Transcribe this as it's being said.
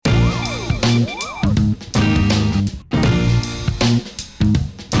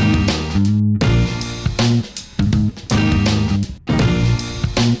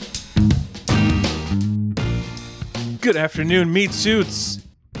Good afternoon, meat suits.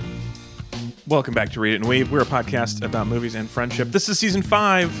 Welcome back to Read It and Weep. We're a podcast about movies and friendship. This is season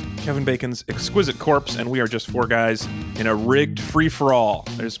 5, Kevin Bacon's Exquisite Corpse, and we are just 4 guys in a rigged free-for-all.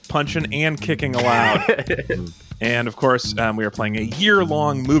 There's punching and kicking allowed. And, of course, we are playing a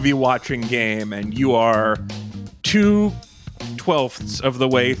year-long movie-watching game, and you are 2/12 of the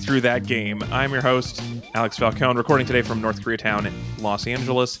way through that game. I'm your host, Alex Falcone, recording today from North Koreatown in Los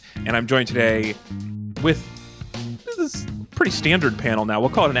Angeles, and I'm joined today with this pretty standard panel now. We'll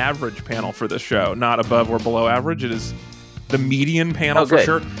call it an average panel for this show, not above or below average. It is the median panel for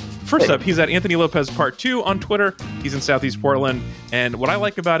sure. First up, he's at Anthony Lopez Part 2 on Twitter. He's in Southeast Portland, and what I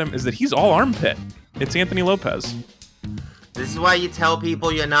like about him is that he's all armpit. It's Anthony Lopez. This is why you tell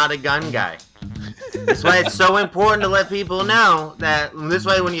people you're not a gun guy. That's why it's so important to let people know that this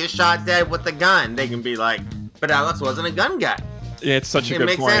way when you're shot dead with a gun, they can be like, but Alex wasn't a gun guy. It's such a good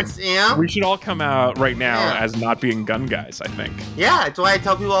point. It makes sense, you know? We should all come out right now as not being gun guys, I think. Yeah, that's why I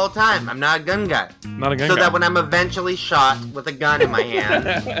tell people all the time, I'm not a gun guy. Not a gun guy. So that when I'm eventually shot with a gun in my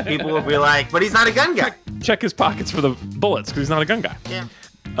hand, people will be like, but he's not a gun guy. Check his pockets for the bullets, because he's not a gun guy. Yeah.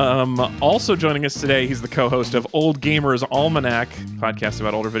 Also joining us today, he's the co-host of Old Gamers Almanac, podcast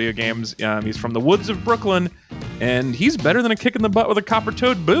about older video games. He's from the woods of Brooklyn, and he's better than a kick in the butt with a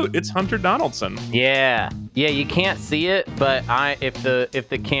copper-toed boot. It's Hunter Donaldson. Yeah, you can't see it, but if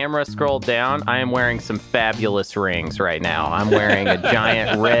the camera scrolled down, I am wearing some fabulous rings right now. I'm wearing a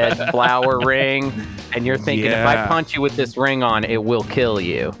giant red flower ring, and you're thinking if I punch you with this ring on, it will kill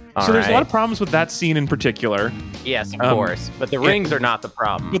you. There's a lot of problems with that scene in particular. Yes, of course. But the rings are not the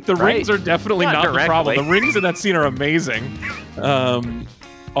problem. But the rings are definitely not the problem. The rings in that scene are amazing.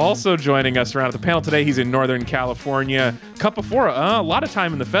 Also joining us around at the panel today, he's in Northern California. Cup of four, a lot of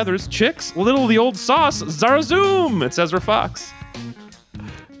time in the feathers. Chicks, little the old sauce. Zarazoom. It's Ezra Fox.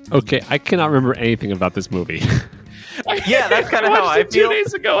 Okay, I cannot remember anything about this movie. Yeah, that's kind of how I feel. 2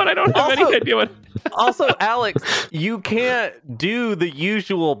 days ago, and I don't have any idea what. Also, Alex, you can't do the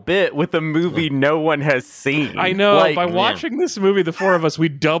usual bit with a movie no one has seen. I know. By watching this movie, the 4 of us, we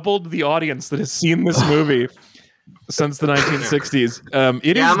doubled the audience that has seen this movie since the 1960s. I'm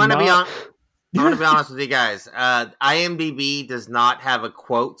going to be honest with you guys. IMDb does not have a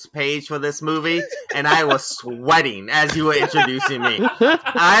quotes page for this movie, and I was sweating as you were introducing me.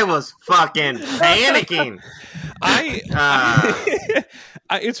 I was fucking panicking.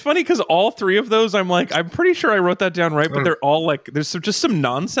 It's funny because all 3 of those, I'm pretty sure I wrote that down right, but they're all like, there's just some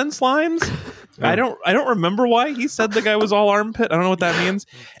nonsense lines. I don't remember why he said the guy was all armpit. I don't know what that means.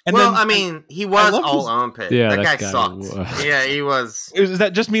 And he was all armpit. Yeah, that guy sucked. Yeah, he was. Is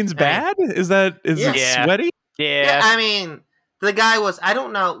that just means bad? Is it sweaty? Yeah. The guy was. I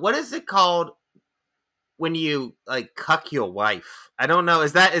don't know what is it called when you like cuck your wife. I don't know.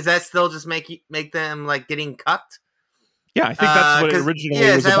 Is that still just make them like getting cucked? Yeah, I think that's what it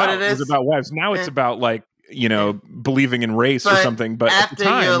originally was about. It was about wives. Now it's about believing in race or something. But after at the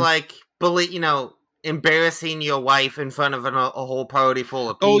time, you're embarrassing your wife in front of a whole party full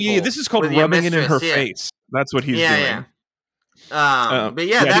of people. Oh yeah, this is called rubbing it in her face. That's what he's doing. Yeah.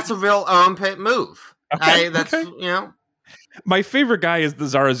 That's a real armpit move. Okay. Okay. My favorite guy is the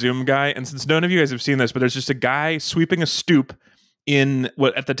Zarazoom guy, and since none of you guys have seen this, but there's just a guy sweeping a stoop in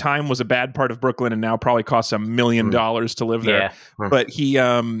what at the time was a bad part of Brooklyn and now probably costs $1 million to live there. Yeah. But he,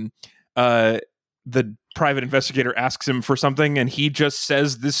 the private investigator asks him for something and he just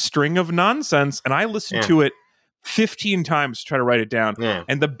says this string of nonsense. And I listened to it 15 times to try to write it down. Yeah.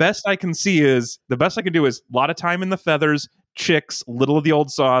 And the best I can do is a lot of time in the feathers, chicks, little of the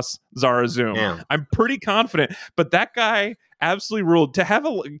old sauce, Zarazoom. Yeah. I'm pretty confident, but that guy absolutely ruled. To have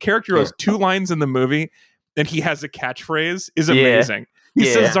a character who has 2 lines in the movie and he has a catchphrase is amazing. He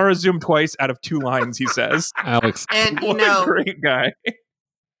says Zarazoom twice out of 2 lines, he says. Alex. And what a great guy.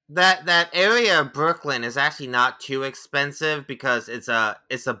 That area of Brooklyn is actually not too expensive because it's a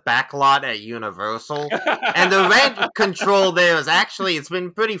backlot at Universal. And the rent control there is it's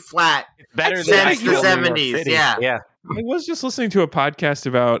been pretty flat since the 70s. Yeah. I was just listening to a podcast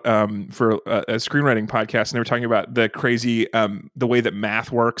about for a screenwriting podcast, and they were talking about the crazy the way that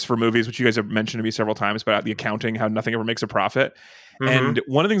math works for movies, which you guys have mentioned to me several times about the accounting, how nothing ever makes a profit. Mm-hmm. And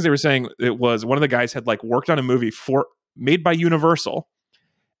one of the things they were saying, it was one of the guys had worked on a movie made by Universal.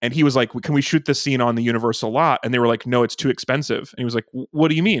 And he was like, can we shoot this scene on the Universal lot? And they were like, no, it's too expensive. And he was like, what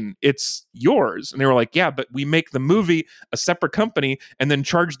do you mean? It's yours. And they were like, yeah, but we make the movie a separate company and then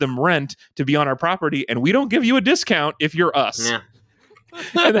charge them rent to be on our property. And we don't give you a discount if you're us. Yeah.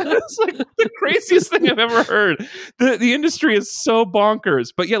 And that's the craziest thing I've ever heard. The industry is so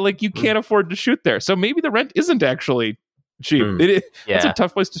bonkers. But yeah, you can't afford to shoot there. So maybe the rent isn't actually cheap. It's a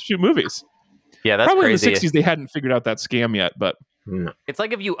tough place to shoot movies. Yeah, that's Probably crazy. in the 60s they hadn't figured out that scam yet, but It's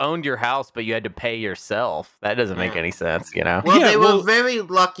like if you owned your house, but you had to pay yourself. That doesn't make any sense, you know? Well, Yeah, they well- were very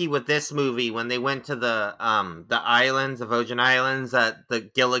lucky with this movie when they went to the islands, the Virgin Islands that the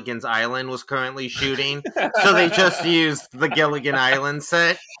Gilligan's Island was currently shooting. So they just used the Gilligan Island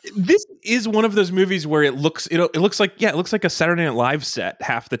set. this is one of those movies where it looks like a Saturday Night Live set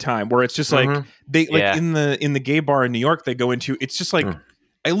half the time, where it's just like they like Yeah. in the gay bar in New York they go into. It's just like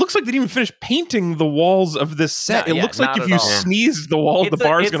it looks like they didn't even finish painting the walls of this set. No, It yeah, looks like not if at you all. sneeze, the wall of the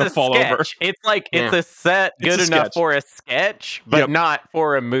bar is going to fall sketch. over. It's like it's Yeah. a set It's good a enough sketch. for a sketch, but Yep. not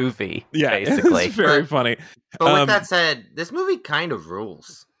for a movie. Yeah, basically. it's very funny. But with that said, this movie kind of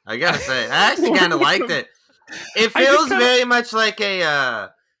rules. I gotta say, I actually kind of liked it. It I did feels kinda- very much like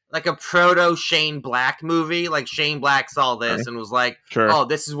a proto Shane Black movie. Like Shane Black saw this and was like, Sure. "Oh,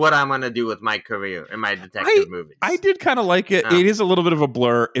 this is what I'm gonna do with my career in my detective movies." I did kind of like it. Oh. It is a little bit of a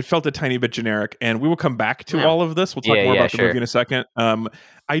blur. It felt a tiny bit generic, and we will come back to Yeah. all of this. We'll talk Yeah, more yeah, about the sure. movie in a second.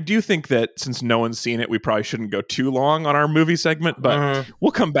 I do think that since no one's seen it, we probably shouldn't go too long on our movie segment, but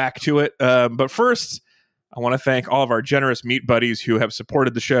we'll come back to it. But first, I want to thank all of our generous meat buddies who have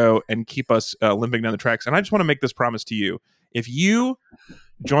supported the show and keep us limping down the tracks. And I just want to make this promise to you. If you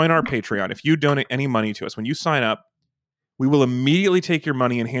join our Patreon, if you donate any money to us, when you sign up, we will immediately take your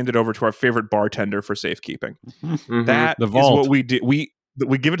money and hand it over to our favorite bartender for safekeeping. That The is vault. what we do. We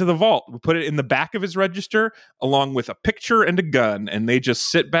give it to the vault. We put it in the back of his register along with a picture and a gun, and they just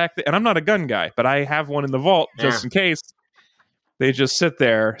sit back there. And I'm not a gun guy, but I have one in the vault just in case. They just sit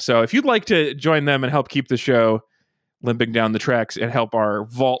there. So if you'd like to join them and help keep the show limping down the tracks and help our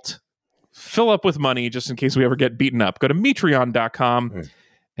vault fill up with money just in case we ever get beaten up, go to Metreon.com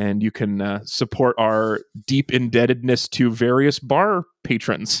and you can support our deep indebtedness to various bar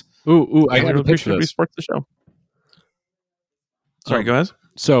patrons. Ooh, I I got really a picture appreciate of we this. support the show. Sorry, go ahead.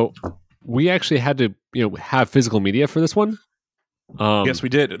 So we actually had to, have physical media for this one. Yes, we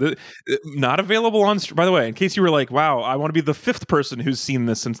did. Not available on. By the way, in case you were like, "Wow, I want to be the fifth person who's seen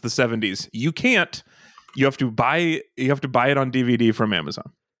this since the '70s," you can't. You have to buy. You have to buy it on DVD from Amazon.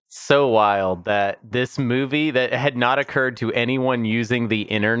 So wild that this movie that had not occurred to anyone using the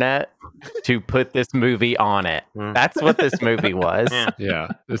internet to put this movie on it. That's what this movie was. Yeah,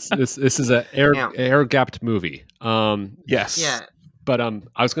 this is a air gapped movie. Yes. Yeah. But I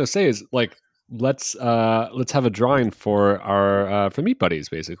was gonna say is like let's have a drawing for our for Meat Buddies,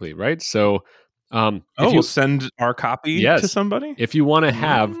 basically, right? So We'll send our copy to somebody. if you want to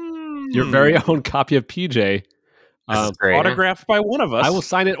have your very own copy of PJ, This is great. Autographed by one of us. I will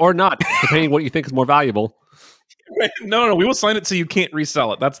sign it or not, depending what you think is more valuable. No, we will sign it so you can't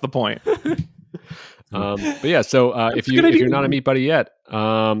resell it. That's the point. But yeah, so if you're not a Meat Buddy yet,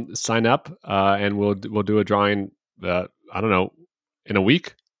 sign up and we'll do a drawing. I don't know, in a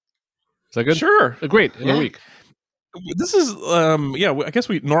week. Is that good? Sure. Great, in a week. This is I guess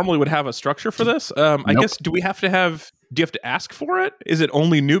we normally would have a structure for this. I guess do you have to ask for it? Is it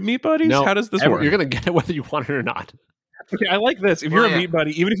only new Meat Buddies? No, How does this work? You're gonna get it whether you want it or not. Okay, I like this. If you're a Meat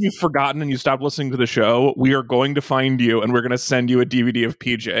Buddy, even if you've forgotten and you stopped listening to the show, we are going to find you and we're going to send you a DVD of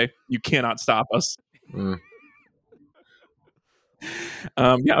PJ. You cannot stop us.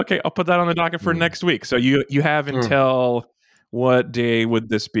 Okay, I'll put that on the docket for next week. So you have until what day would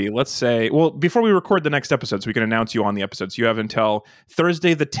this be? Let's say, well, before we record the next episode, so we can announce you on the episodes. You have until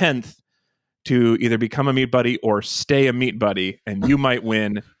Thursday the 10th to either become a Meat Buddy or stay a Meat Buddy, and you might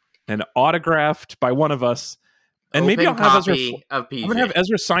win an autographed by one of us. And maybe I'll have Ezra. of PJ. I'm gonna have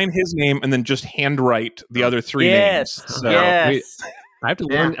Ezra sign his name and then just handwrite the other three Yes. names. So Yes. I have to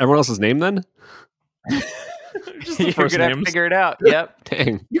learn everyone else's name then. just the You're first gonna have to names. figure it out. Yep.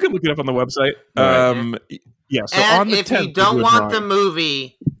 Dang. You can look it up on the website. Yeah. So and on the if 10th, you don't we'll do a want the drawing.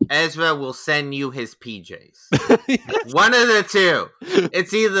 movie, Ezra will send you his PJs. One of the two.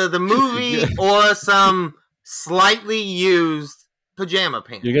 It's either the movie or some slightly used pajama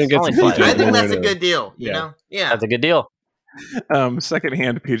pants. You're gonna get Only some five. PJs. I think one way that's or a the good deal. Yeah. You know? Yeah. That's a good deal.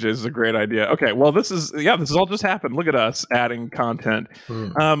 Secondhand PJs is a great idea. Okay, well, this is all just happened. Look at us adding content.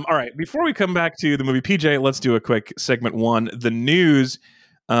 All right, before we come back to the movie PJ, let's do a quick segment one, the news.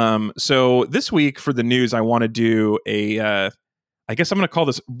 So this week for the news, I want to do I guess I'm going to call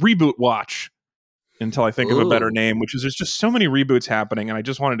this Reboot Watch until I think of a better name, which is there's just so many reboots happening, and I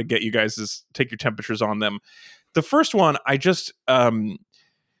just wanted to get you guys take your temperatures on them. The first one, I just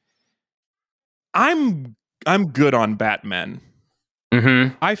I'm good on Batman.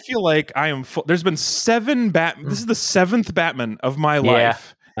 Mm-hmm. I feel like I am. There's been 7 Batman. This is the 7th Batman of my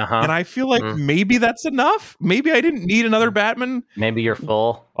life, and I feel like maybe that's enough. Maybe I didn't need another Batman. Maybe you're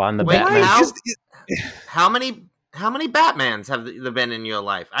full on the Wait, Batman. how many how many Batmans have there been in your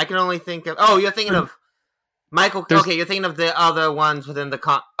life? I can only think of. Oh, you're thinking of Michael. Okay, you're thinking of the other ones within the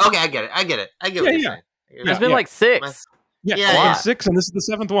Okay, I get it. I get what you're saying. There's been like 6. Yeah, 6, and this is the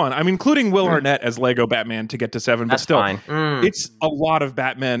 7th one. I'm including Will Arnett as Lego Batman to get to 7, but That's still, fine. It's a lot of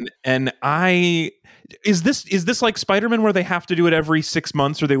Batman. And is this like Spider-Man where they have to do it every 6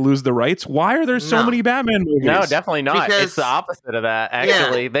 months or they lose the rights? Why are there so many Batman movies? No, definitely not. Because, it's the opposite of that.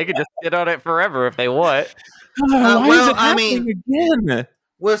 Actually, they could just sit on it forever if they want. Why is it happening again?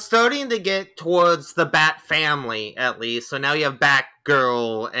 We're starting to get towards the Bat family, at least. So now you have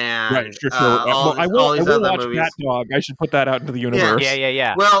Batgirl and right, sure. I will watch movies. Bat Dog. I should put that out into the universe.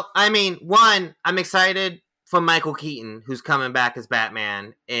 Yeah. Well, I mean, one, I'm excited for Michael Keaton, who's coming back as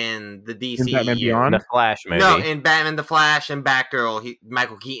Batman in the DC in Batman Beyond? The Flash movie. No, in Batman the Flash and Batgirl,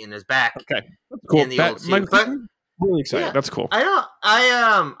 Michael Keaton is back. Okay, that's cool. In the old scene. But really excited. That's cool.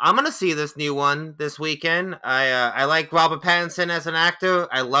 I'm gonna see this new one this weekend. I like Robert Pattinson as an actor.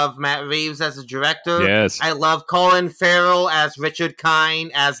 I love Matt Reeves as a director. Yes. I love Colin Farrell as Richard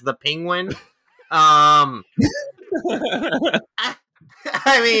Kind as the Penguin. I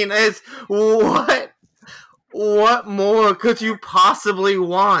mean, it's what more could you possibly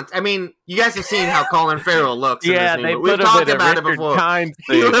want? I mean, you guys have seen how Colin Farrell looks. Yeah, in this they movie. put We've him talked in a about it Richard before. Kind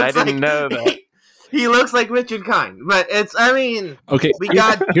suit. I didn't know that. He looks like Richard Kind, but it's. I mean, okay. we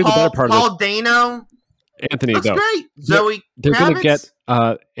got here's the better part Paul of this. Dano. Anthony, Looks though. great. Zoe They're going to Kravitz? get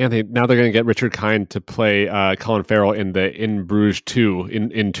Anthony. Now they're going to get Richard Kind to play Colin Farrell in the In Bruges 2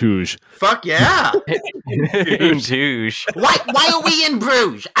 in Touge. Fuck yeah! In Touche. Why are we in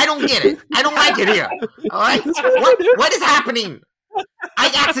Bruges? I don't get it. I don't like it here. All right, what is happening?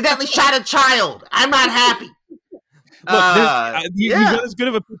 I accidentally shot a child. I'm not happy. Look, you got as good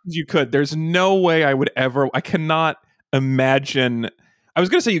of a pitch as you could. There's no way I cannot imagine. I was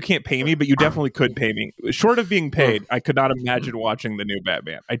going to say you can't pay me, but you definitely could pay me. Short of being paid, I could not imagine watching the new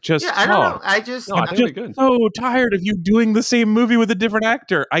Batman. I don't know. I'm just so tired of you doing the same movie with a different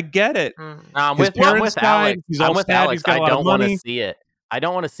actor. I get it. I'm with Alex. He's all sad. He's got a lot of money. I don't want to see it. I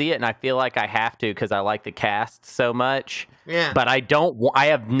don't want to see it, and I feel like I have to because I like the cast so much. Yeah. But I don't. I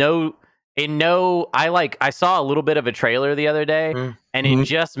have no. I saw a little bit of a trailer the other day, and it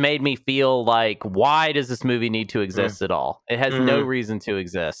just made me feel like, why does this movie need to exist at all? It has no reason to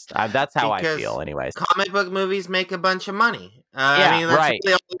exist. That's how I feel, anyways. Comic book movies make a bunch of money. I mean, that's right.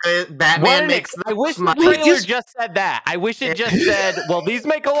 Really Batman makes. I wish the trailer just said that. I wish it just said, "Well, these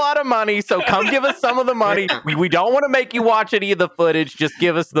make a lot of money, so come give us some of the money. We don't want to make you watch any of the footage. Just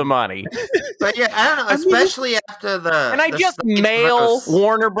give us the money." But yeah, I don't know. Especially after the. And I just mail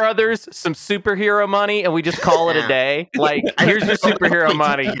Warner Brothers some superhero money, and we just call it a day. Like, here's your superhero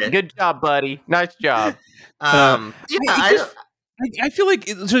money. Good job, buddy. Nice job. I feel like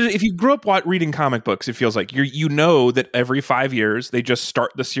if you grew up reading comic books, it feels like you know that every 5 years they just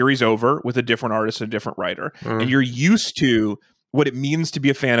start the series over with a different artist and a different writer, and you're used to what it means to be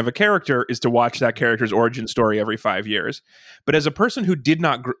a fan of a character is to watch that character's origin story every 5 years. But as a person who did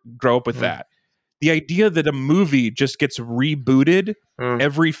not grow up with that, the idea that a movie just gets rebooted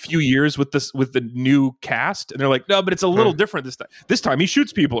every few years with the new cast, and they're like, no, but it's a little different this time. This time he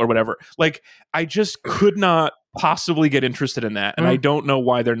shoots people or whatever. Like, I just could not possibly get interested in that, and I don't know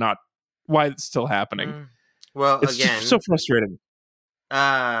why it's still happening. Well, it's again, just so frustrating.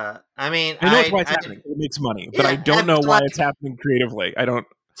 I mean, I know it's why it's happening. It makes money, but I don't know why it's happening creatively. I don't.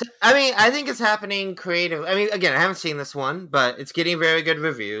 I mean, I think it's happening creative. I mean, again, I haven't seen this one, but it's getting very good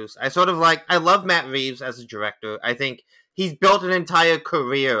reviews. I love Matt Reeves as a director. I think he's built an entire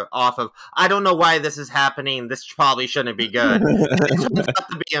career off of, I don't know why this is happening. This probably shouldn't be good. It turns out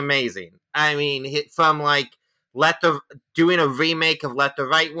to be amazing. I mean, from doing a remake of Let the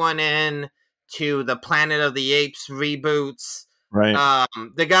Right One In to the Planet of the Apes reboots. Right.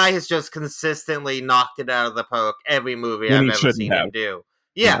 The guy has just consistently knocked it out of the park every movie I've ever seen him do.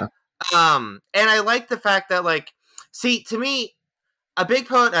 Yeah. And I like the fact that, to me, a big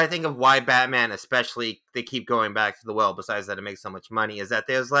part, I think, of why Batman, especially, they keep going back to the well, besides that it makes so much money, is that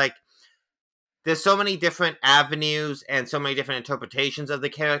there's so many different avenues and so many different interpretations of the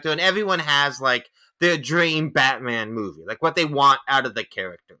character, and everyone has, their dream Batman movie, what they want out of the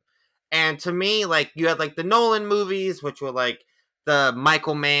character. And to me, you had, the Nolan movies, which were, the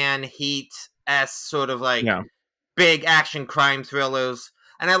Michael Mann, Heat-esque sort of, big action crime thrillers.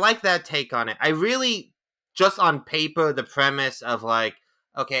 And I like that take on it. I really, just on paper, the premise of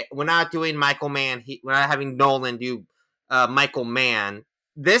okay, we're not doing Michael Mann. We're not having Nolan do Michael Mann.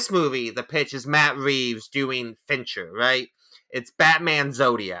 This movie, the pitch is Matt Reeves doing Fincher, right? It's Batman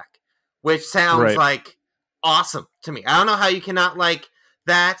Zodiac, which sounds awesome to me. I don't know how you cannot like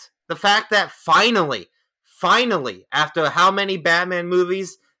that. The fact that finally, finally, after how many Batman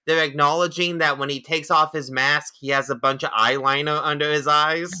movies, they're acknowledging that when he takes off his mask, he has a bunch of eyeliner under his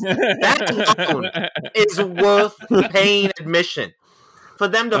eyes. That alone is worth paying admission. For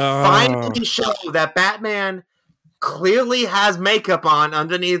them to finally show that Batman clearly has makeup on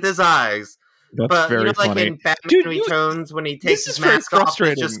underneath his eyes. That's but very like funny. in Batman Dude, Returns, when he takes this his is very mask off, it's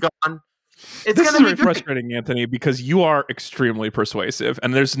frustrating. just gone. It's This is gonna very be frustrating, Anthony, because you are extremely persuasive,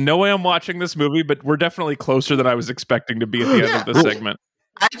 and there's no way I'm watching this movie, but we're definitely closer than I was expecting to be at the end of this segment.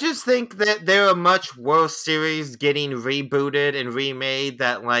 I just think that there are much worse series getting rebooted and remade.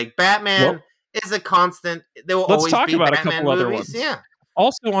 That like Batman is a constant. There will always talk be about Batman a couple movies. other ones. Yeah.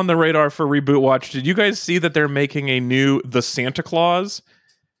 Also on the radar for Reboot Watch, did you guys see that they're making a new The Santa Claus?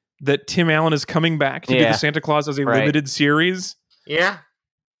 That Tim Allen is coming back to do the Santa Claus as a limited series? Yeah.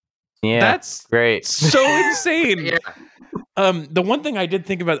 Yeah. That's great. So insane. Yeah. The one thing I did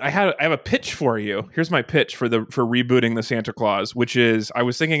think about, I have a pitch for you. Here's my pitch for rebooting the Santa Claus, which is I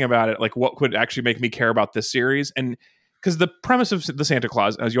was thinking about it, like what could actually make me care about this series, and because the premise of the Santa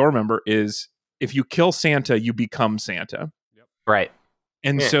Claus, as you'll remember, is if you kill Santa, you become Santa. Right.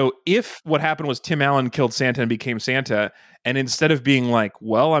 And so if what happened was Tim Allen killed Santa and became Santa, and instead of being like,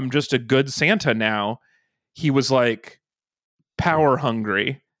 well, I'm just a good Santa now, he was like power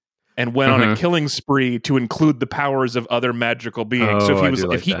hungry and went on a killing spree to include the powers of other magical beings. So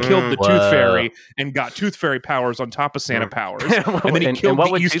if he killed the Tooth Fairy and got Tooth Fairy powers on top of Santa powers, and then he killed what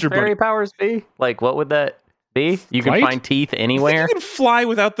the would Easter Tooth Fairy Bunny. powers be? Like, what would that be? You can find teeth anywhere. You can fly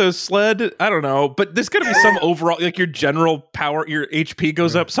without the sled. I don't know, but there's got to be some overall, like your general power, your HP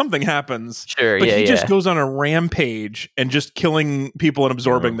goes up, something happens. Sure, but he just goes on a rampage and just killing people and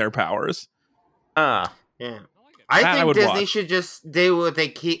absorbing their powers. Yeah. I think Disney should just do what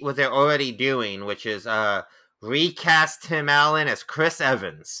they're already doing, which is recast Tim Allen as Chris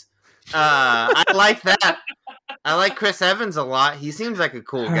Evans. I like that. I like Chris Evans a lot. He seems like a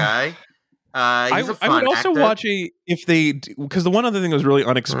cool guy. He's a fun I would also actor. watch because the one other thing that was really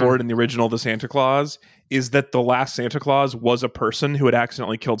unexplored in the original The Santa Claus is that the last Santa Claus was a person who had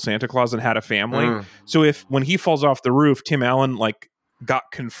accidentally killed Santa Claus and had a family. So when he falls off the roof, Tim Allen got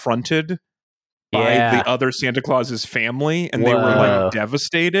confronted by the other Santa Claus's family, and they were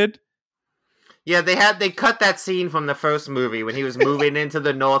devastated. Yeah, they cut that scene from the first movie when he was moving into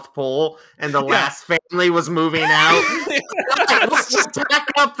the North Pole and the last family was moving out. Let's just pack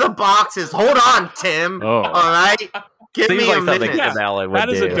up the boxes. Hold on, Tim. All right, give me a minute. That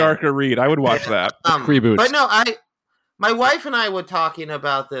is a darker read. I would watch that. Reboot. But no, my wife and I were talking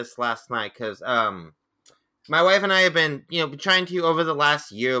about this last night because my wife and I have been, trying to, over the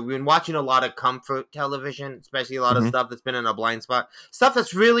last year, we've been watching a lot of comfort television, especially a lot of stuff that's been in a blind spot. Stuff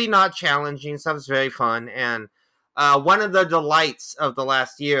that's really not challenging, stuff that's very fun. And one of the delights of the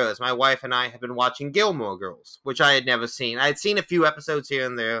last year is my wife and I have been watching Gilmore Girls, which I had never seen. I had seen a few episodes here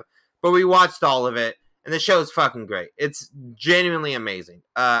and there, but we watched all of it. And the show is fucking great. It's genuinely amazing.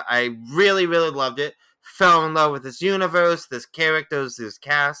 I really, really loved it. Fell in love with this universe, this characters, this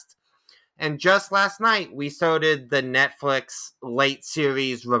cast. And just last night, we started the Netflix late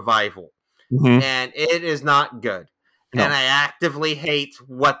series revival. And it is not good. No. And I actively hate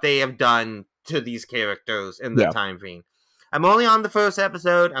what they have done to these characters in the time being. I'm only on the first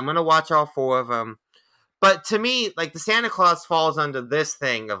episode. I'm going to watch all 4 of them. But to me, the Santa Claus falls under this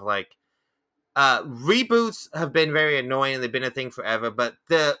thing of, reboots have been very annoying. They've been a thing forever. But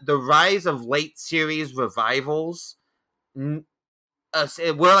the rise of late series revivals...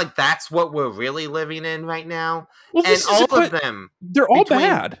 we're that's what we're really living in right now. Well, and all of them, they're all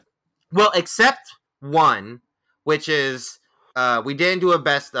bad. Well, except one, which is we didn't do a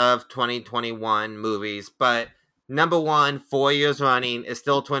best of 2021 movies, but number 1, 4 years running, is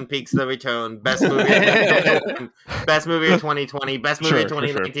still Twin Peaks: The Return, best movie of 2021, best movie of 2020, best movie of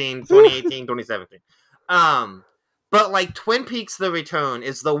 2019, 2018, 2017. But Twin Peaks: The Return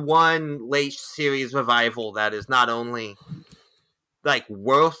is the one late series revival that is not only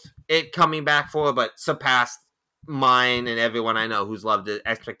worth it coming back for, but surpassed mine and everyone I know who's loved it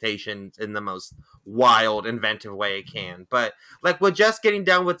expectations in the most wild, inventive way it can. But we're just getting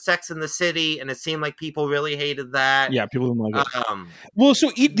done with Sex in the City, and it seemed like people really hated that. Yeah, people didn't like it. Well,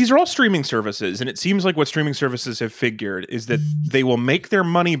 so these are all streaming services, and it seems like what streaming services have figured is that they will make their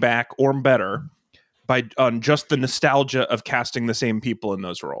money back or better on just the nostalgia of casting the same people in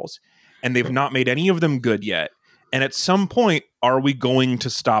those roles, and they've not made any of them good yet. And at some point, are we going to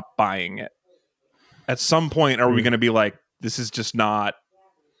stop buying it? At some point, are we going to be like, this just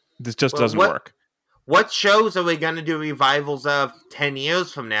doesn't work? What shows are we going to do revivals of 10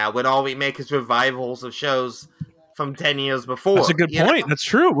 years from now when all we make is revivals of shows from 10 years before. That's a good point. That's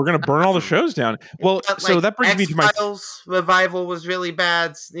true. We're going to burn all the shows down. Well, but, so that brings me to my... X-Files revival was really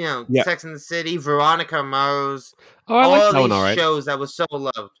bad. Sex and the City, Veronica Mars. Oh, I like that all one, these all right. shows that was so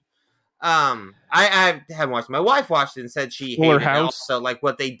loved. I haven't watched. My wife watched it and said she Fuller hated House. also like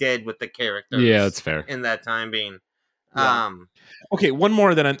what they did with the characters. Yeah, that's fair. In that time being, Okay, one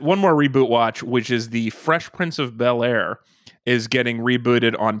more reboot watch, which is the Fresh Prince of Bel-Air, is getting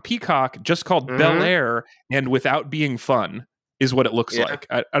rebooted on Peacock, just called Bel-Air, and without being fun is what it looks like.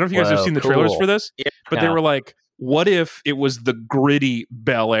 I don't know if you guys have seen the trailers for this, but they were like, what if it was the gritty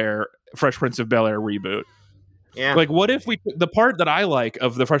Bel-Air, Fresh Prince of Bel-Air reboot? Yeah. Like, what if the part that I like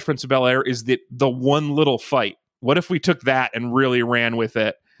of the Fresh Prince of Bel-Air is the one little fight. What if we took that and really ran with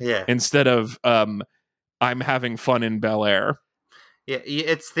it instead of I'm having fun in Bel-Air? Yeah,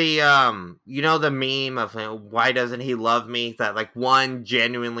 it's the the meme of why doesn't he love me? That like one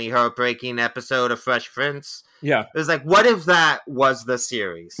genuinely heartbreaking episode of Fresh Prince. Yeah. It was like, what if that was the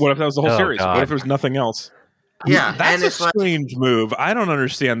series? What if that was the whole series? God. What if there was nothing else? Yeah, that's a strange move. I don't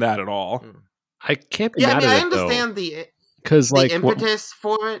understand that at all. I can't be mad at it, I understand the impetus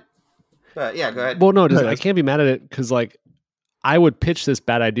for it. But yeah, go ahead. Well, no, I can't be mad at it because like I would pitch this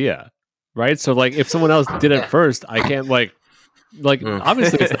bad idea, right? So like if someone else did it first, I can't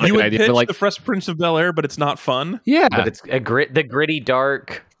obviously it's not you a would good idea. pitch But like the Fresh Prince of Bel-Air, but it's not fun. Yeah, but it's the gritty,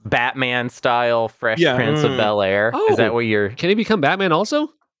 dark Batman style Fresh Prince of Bel-Air. Oh, is that what you're? Can he become Batman also?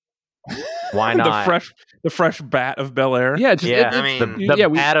 Why not? the fresh bat of Bel-Air. Yeah,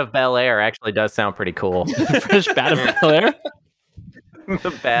 the bat of Bel-Air actually does sound pretty cool. The fresh bat of Bel-Air.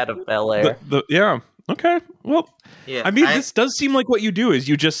 The bat of Bel-Air. Okay. Well, I mean, this does seem like what you do is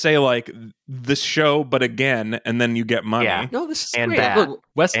you just say like this show, but again, and then you get money. Yeah. No, this is and great. Bat. Look,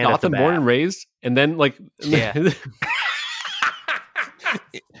 West And Gotham, born and raised, and then like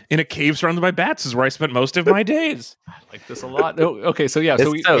In a cave surrounded by bats is where I spent most of my days. I like this a lot. No, okay, so yeah,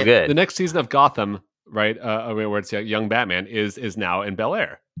 It's so good. The next season of Gotham, right, where it's young Batman is now in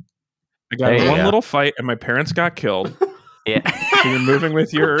Bel-Air. I got in one little fight, and my parents got killed. Yeah, so you're moving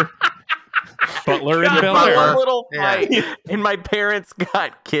with your butler in Bel-Air. One little fight, and my parents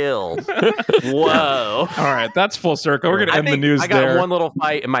got killed. Whoa! All right, that's full circle. We're gonna end the news there. I got one little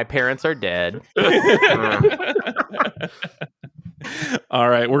fight, and my parents are dead. All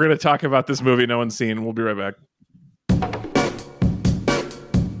right, we're going to talk about this movie no one's seen. We'll be right back.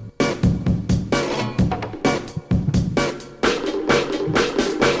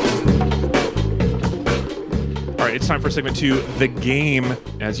 All right, it's time for segment 2, The Game.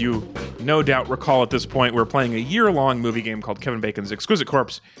 As you no doubt recall at this point, we're playing a year-long movie game called Kevin Bacon's Exquisite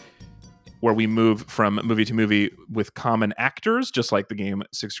Corpse, where we move from movie to movie with common actors, just like the game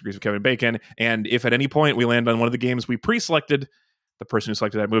 6 Degrees of Kevin Bacon. And if at any point we land on one of the games we pre-selected, the person who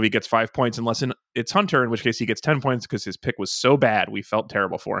selected that movie gets 5 points, unless it's Hunter, in which case he gets 10 points because his pick was so bad we felt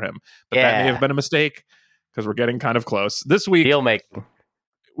terrible for him. But that may have been a mistake because we're getting kind of close. This week,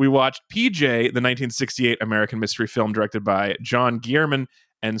 we watched PJ, the 1968 American mystery film directed by John Guillermin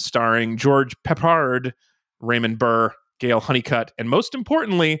and starring George Peppard, Raymond Burr, Gail Honeycutt, and most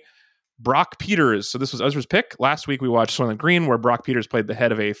importantly, Brock Peters. So this was Ezra's pick. Last week we watched Soylent Green, where Brock Peters played the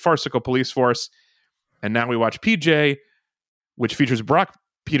head of a farcical police force. And now we watch PJ, which features Brock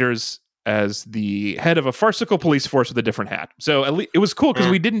Peters as the head of a farcical police force with a different hat. So at least it was cool because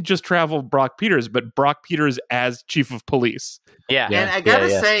we didn't just travel Brock Peters, but Brock Peters as chief of police. Yeah. And I gotta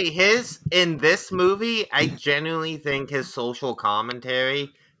say, in this movie, I genuinely think his social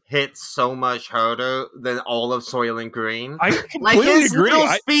commentary hits so much harder than all of Soylent Green. I completely his agree. little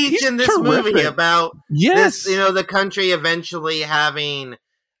speech in this movie about this, the country eventually having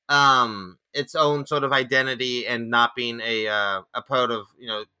its own sort of identity and not being a part of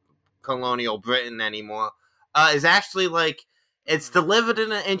colonial Britain anymore is actually like it's delivered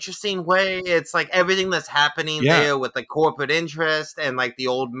in an interesting way. It's like everything that's happening there with the corporate interest and like the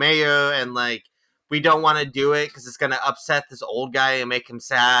old mayor and like we don't want to do it because it's going to upset this old guy and make him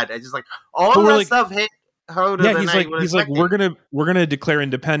sad. I just like all of that stuff hit harder than he's like we're gonna declare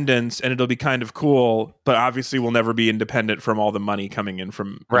independence and it'll be kind of cool, but obviously we'll never be independent from all the money coming in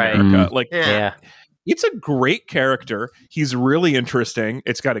from America. Like it's a great character. He's really interesting.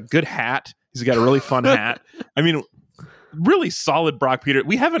 It's got a good hat. He's got a really fun hat. I mean, really solid Brock Peters.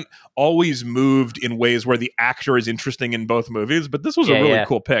 We haven't always moved in ways where the actor is interesting in both movies, but this was a really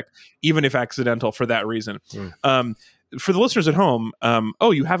cool pick, even if accidental for that reason. For the listeners at home,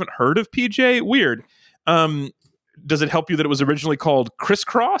 you haven't heard of PJ? Weird. Does it help you that it was originally called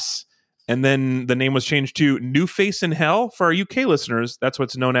Crisscross? And then the name was changed to New Face in Hell? For our UK listeners, that's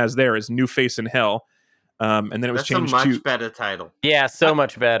what's known as there, is New Face in Hell. And then it was That's changed a much to better title. Yeah, so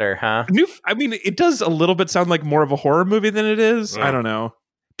much better, huh? I mean, it does a little bit sound like more of a horror movie than it is. I don't know.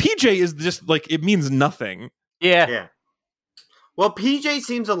 PJ is just like, it means nothing. Yeah. Well, PJ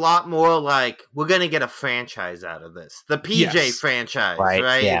seems a lot more like we're gonna get a franchise out of this. The PJ franchise,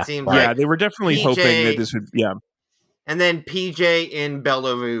 right? Yeah. It seems Yeah, like they were definitely PJ, hoping that this would. Yeah, and then PJ in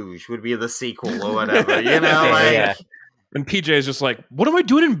Bella Rouge would be the sequel or whatever. You know, like Yeah. and PJ is just like, what am I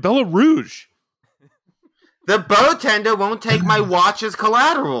doing in Bella Rouge? the bartender won't take my watch as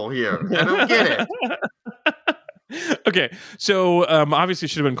collateral here. I don't get it. Okay, so obviously it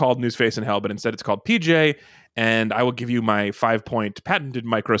should have been called Newsface in Hell, but instead it's called PJ. And I will give you my 5-point patented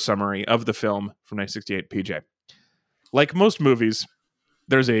micro summary of the film from 1968, PJ. Like most movies,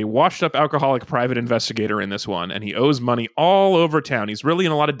 there's a washed-up alcoholic private investigator in this one, and he owes money all over town. He's really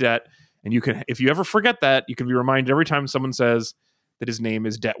in a lot of debt, and you can, if you ever forget that, you can be reminded every time someone says that his name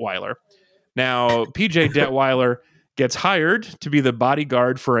is Detweiler. Now, PJ Detweiler gets hired to be the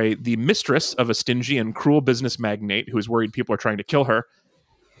bodyguard for the mistress of a stingy and cruel business magnate who is worried people are trying to kill her.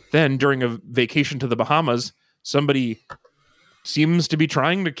 Then, during a vacation to the Bahamas, somebody seems to be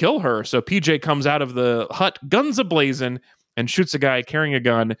trying to kill her. So PJ comes out of the hut, guns ablazing, and shoots a guy carrying a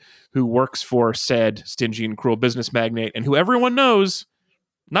gun who works for said stingy and cruel business magnate and who everyone knows,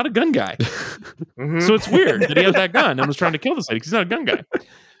 not a gun guy. So it's weird that he had that gun and was trying to kill this lady because he's not a gun guy.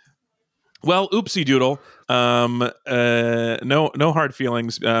 Well, oopsie doodle. No hard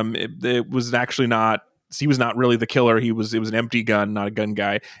feelings. It was actually not. He was not really the killer. It was an empty gun, not a gun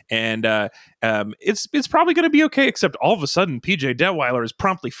guy. And it's probably going to be okay, except all of a sudden, PJ Detweiler is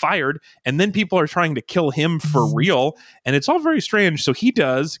promptly fired, and then people are trying to kill him for real. And it's all very strange. So he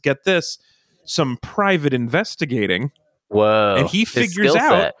does, get this, some private investigating. Whoa. And he figures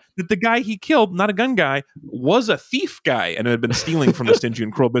out that the guy he killed, not a gun guy, was a thief guy and had been stealing from the stingy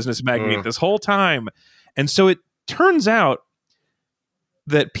and cruel business magnate this whole time. And so it turns out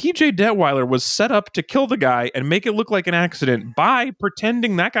that PJ Detweiler was set up to kill the guy and make it look like an accident by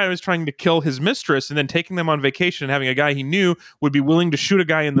pretending that guy was trying to kill his mistress and then taking them on vacation and having a guy he knew would be willing to shoot a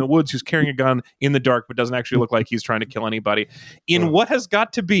guy in the woods who's carrying a gun in the dark but doesn't actually look like he's trying to kill anybody. In what has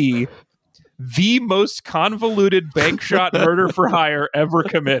got to be the most convoluted bank shot murder for hire ever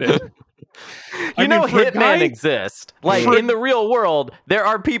committed. You know, hitmen exist. Like, in the real world, there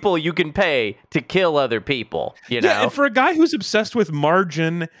are people you can pay to kill other people, you know? Yeah, and for a guy who's obsessed with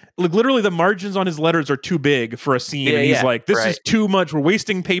margin, like, literally the margins on his letters are too big for a scene, and he's like, this is too much, we're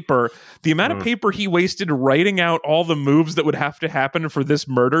wasting paper. The amount of paper he wasted writing out all the moves that would have to happen for this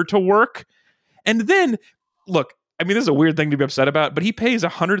murder to work. And then, look, I mean, this is a weird thing to be upset about, but he pays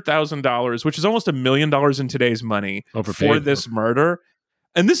 $100,000, which is almost $1 million in today's money, for this murder.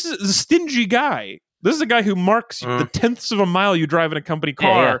 And this is a stingy guy. This is a guy who marks the tenths of a mile you drive in a company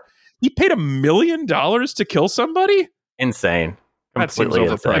car. Yeah. He paid $1 million to kill somebody? Insane. That seems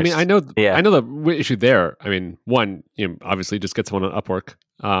overpriced. I mean, I know the issue there. I mean, one, obviously just get someone on Upwork,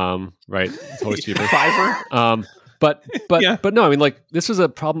 right? It's always cheaper. Fiverr. But no, I mean, like, this is a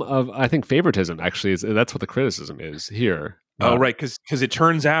problem of, I think, favoritism, actually. That's what the criticism is here. Oh, right, because it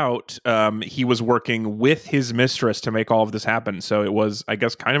turns out he was working with his mistress to make all of this happen. So it was, I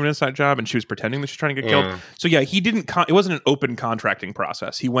guess, kind of an inside job, and she was pretending that she's trying to get killed. So yeah, he didn't. It wasn't an open contracting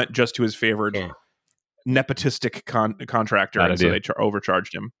process. He went just to his favored nepotistic contractor, and so they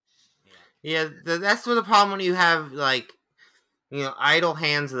overcharged him. Yeah, that's the problem when you have, like, idle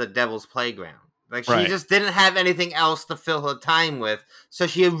hands at the devil's playground. Like, she just didn't have anything else to fill her time with, so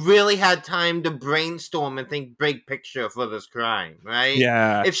she really had time to brainstorm and think big picture for this crime, right?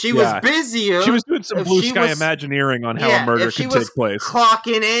 Yeah. If she was busier... She was doing some blue sky imagineering on how a murder could take place. If she was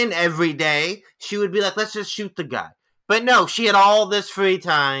clocking in every day, she would be like, let's just shoot the guy. But no, she had all this free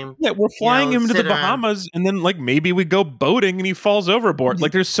time. Yeah, we're flying him to the Bahamas, and then, like, maybe we go boating and he falls overboard.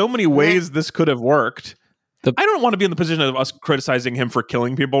 Like, there's so many ways this could have worked. I don't want to be in the position of us criticizing him for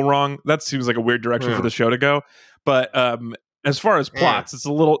killing people wrong. That seems like a weird direction for the show to go. But as far as plots,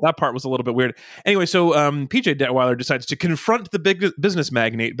 that part was a little bit weird. Anyway, so PJ Detweiler decides to confront the big business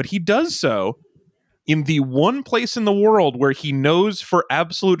magnate, but he does so in the one place in the world where he knows for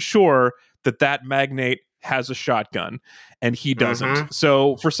absolute sure that magnate has a shotgun, and he doesn't.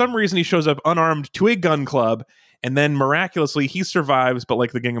 So for some reason, he shows up unarmed to a gun club. And then miraculously, he survives, but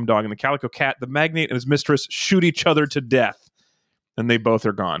like the gingham dog and the calico cat, the magnate and his mistress shoot each other to death. And they both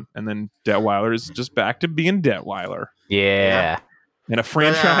are gone. And then Detweiler is just back to being Detweiler. Yeah. And a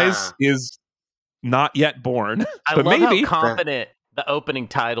franchise is not yet born. I love how confident the opening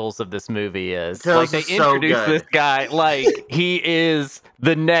titles of this movie is. Those Like, they are so introduce good. this guy like he is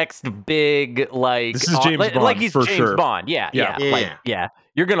the next big, like, This is James like Bond, he's for James sure. Bond. Yeah. Like,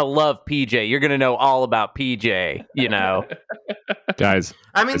 you're gonna love PJ. You're gonna know all about PJ. You know, Guys,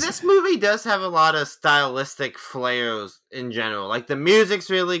 I mean, this movie does have a lot of stylistic flares in general. Like, the music's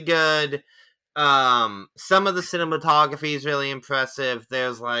really good. Some of the cinematography is really impressive.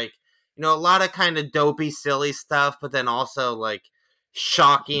 There's, like, a lot of kind of dopey, silly stuff, but then also, like,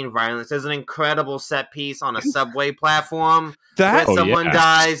 shocking violence. There's an incredible set piece on a subway platform where someone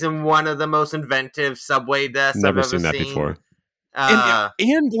dies in one of the most inventive subway deaths I've ever seen. That before.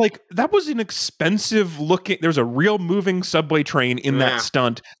 And like that was an expensive looking. There's a real moving subway train in that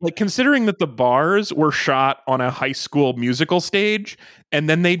stunt. Like, considering that the bars were shot on a high school musical stage, and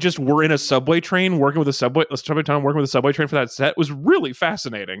then they just were in a subway train working with a subway train for that set was really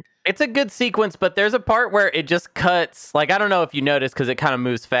fascinating. It's a good sequence, but there's a part where it just cuts. Like, I don't know if you noticed because it kind of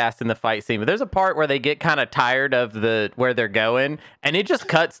moves fast in the fight scene, but there's a part where they get kind of tired of where they're going, and it just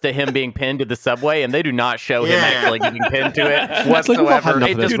cuts to him being pinned to the subway, and they do not show him actually getting pinned to it whatsoever.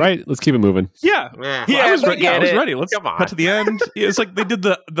 Right? Let's keep it moving. Yeah. I was ready. Let's cut to the end. It's like they did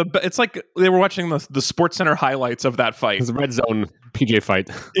it's like they were watching the Sports Center highlights of that fight. It's a red zone PJ fight.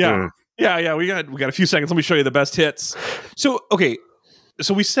 Yeah. We got a few seconds. Let me show you the best hits. So, okay.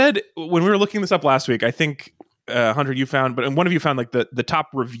 So we said when we were looking this up last week, I think Hunter, you found, but one of you found like the top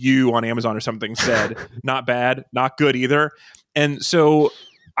review on Amazon or something said not bad, not good either. And so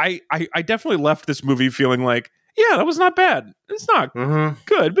I definitely left this movie feeling like, yeah, that was not bad. It's not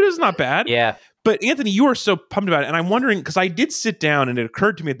good, but it's not bad. Yeah. But Anthony, you are so pumped about it. And I'm wondering, because I did sit down and it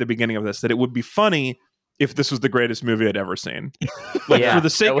occurred to me at the beginning of this that it would be funny if this was the greatest movie I'd ever seen. Like, for the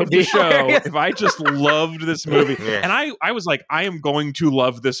sake of the show, if I just loved this movie. And I was like, I am going to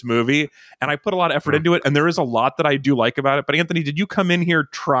love this movie. And I put a lot of effort into it. And there is a lot that I do like about it. But Anthony, did you come in here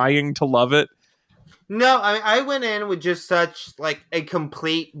trying to love it? No, I went in with just such like a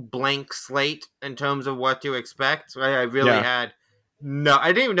complete blank slate in terms of what to expect. Right? I really had I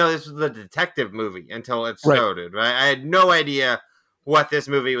didn't even know this was a detective movie until it started. Right? I had no idea what this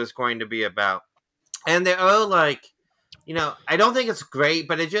movie was going to be about. And they're all like, I don't think it's great,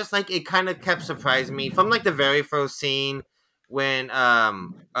 but it just like it kind of kept surprising me from like the very first scene when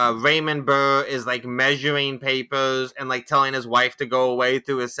Raymond Burr is like measuring papers and like telling his wife to go away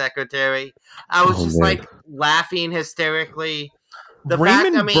through his secretary. I was just like laughing hysterically.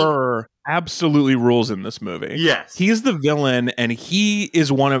 Raymond Burr absolutely rules in this movie. Yes. He's the villain, and he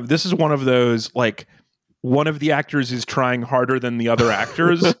is one of those like one of the actors is trying harder than the other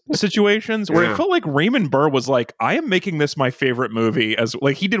actors situations where it felt like Raymond Burr was like, I am making this my favorite movie, as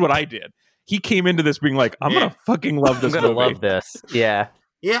like he did what I did. He came into this being like, I'm gonna fucking love this movie. I'm gonna love this. Yeah.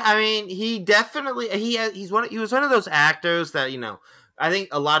 Yeah, I mean, he definitely he was one of those actors that, I think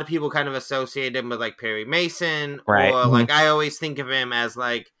a lot of people kind of associate him with like Perry Mason, or like I always think of him as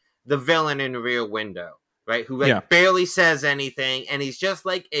like the villain in Rear Window, right? Who like barely says anything, and he's just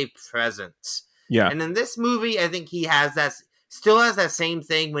like a presence. Yeah. And in this movie, I think he still has that same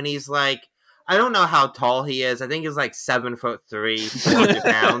thing when he's like, I don't know how tall he is. I think he's like 7'3", 400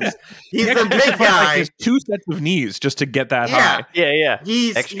 pounds. He's a big guy. Like 2 sets of knees just to get that high. Yeah.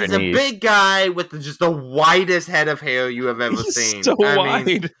 He's a big guy with just the widest head of hair you have ever seen. So wide.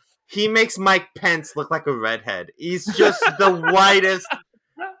 Mean, he makes Mike Pence look like a redhead. He's just the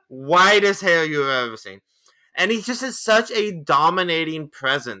widest hair you have ever seen. And he just is such a dominating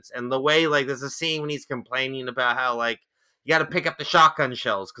presence. And the way, like, there's a scene when he's complaining about how, like, you got to pick up the shotgun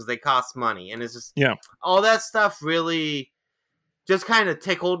shells because they cost money. And it's just, all that stuff really just kind of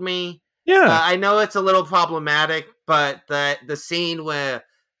tickled me. Yeah. I know it's a little problematic, but the scene where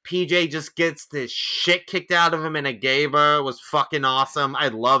PJ just gets the shit kicked out of him in a gay bar was fucking awesome. I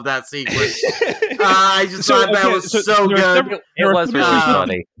love that sequence. I just thought that was so good. It was really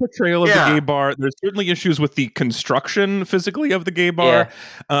funny. Portrayal of the gay bar. There's certainly issues with the construction physically of the gay bar,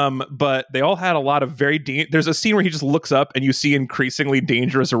 but they all had a lot of very. There's a scene where he just looks up and you see increasingly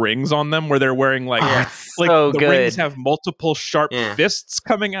dangerous rings on them, where they're wearing like the rings have multiple sharp fists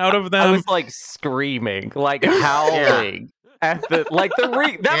coming out of them. I was like screaming, like howling. At the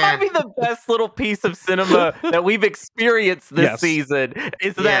ring, that might be the best little piece of cinema that we've experienced this season.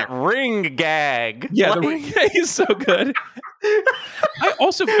 Is that ring gag? Yeah, the ring gag is so good.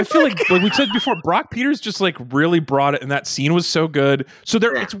 I feel like we said before, Brock Peters just like really brought it, and that scene was so good. So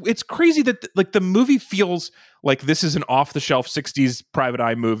it's crazy that like the movie feels like this is an off the shelf '60s Private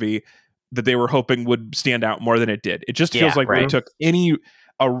Eye movie that they were hoping would stand out more than it did. It just feels like they took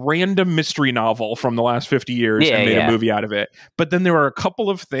a random mystery novel from the last 50 years and made a movie out of it. But then there are a couple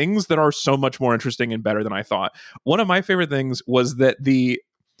of things that are so much more interesting and better than I thought. One of my favorite things was that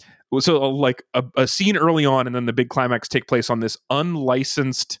like a scene early on, and then the big climax take place on this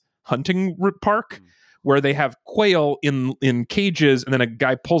unlicensed hunting park where they have quail in cages, and then a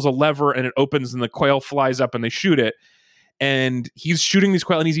guy pulls a lever and it opens and the quail flies up and they shoot it. And he's shooting these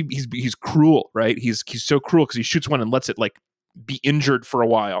quail, and he's cruel, right? He's so cruel because he shoots one and lets it like be injured for a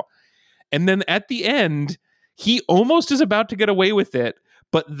while. And then at the end, he almost is about to get away with it,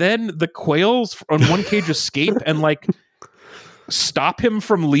 but then the quails on one cage escape and like stop him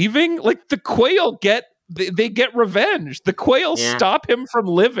from leaving. Like the quail they get revenge. The quail stop him from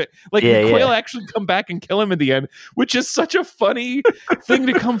living. Like the quail actually come back and kill him in the end, which is such a funny thing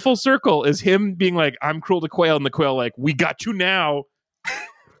to come full circle, is him being like, I'm cruel to quail, and the quail like, we got you now.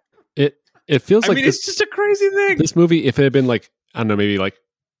 It feels like it's just a crazy thing. This movie, if it had been like, I don't know, maybe like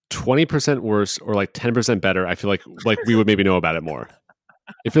 20% worse or like 10% better, I feel like we would maybe know about it more.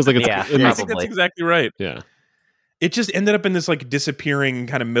 It feels like it's I think that's exactly right. Yeah. It just ended up in this like disappearing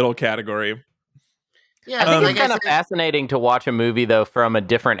kind of middle category. Yeah, I think it's kind of fascinating to watch a movie though from a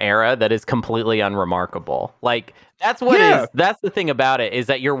different era that is completely unremarkable. Like that's the thing about it, is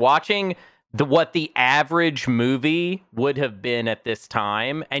that you're watching what the average movie would have been at this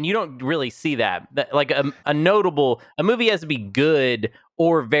time, and you don't really see that. Like a movie has to be good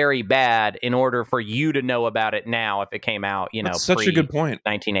or very bad in order for you to know about it now if it came out, That's such a good point.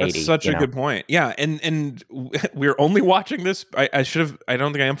 1980. That's such a good point. Yeah, and we're only watching this. I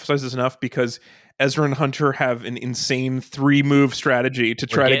don't think I emphasized this enough, because Ezra and Hunter have an insane 3-move strategy to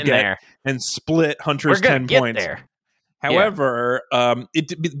try to get there and split Hunter's 10 points. There. However,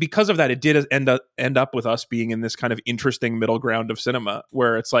 because of that, it did end up with us being in this kind of interesting middle ground of cinema,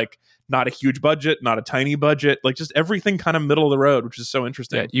 where it's like not a huge budget, not a tiny budget, like just everything kind of middle of the road, which is so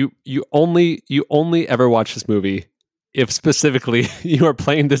interesting. Yeah, you only ever watch this movie if specifically you are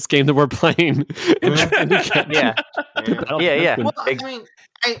playing this game that we're playing. Well, I mean,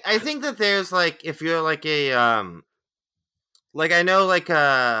 I think that there's like, if you're like a like, I know like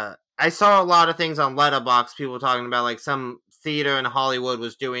I saw a lot of things on Letterboxd, people talking about like some theater in Hollywood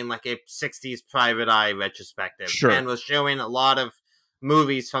was doing like a 60s private eye retrospective, and was showing a lot of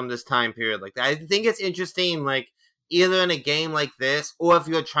movies from this time period like that. I think it's interesting, like either in a game like this, or if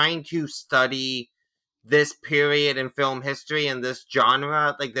you're trying to study this period in film history and this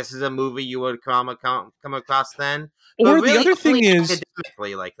genre, like this is a movie you would come across then. Or really, the other thing is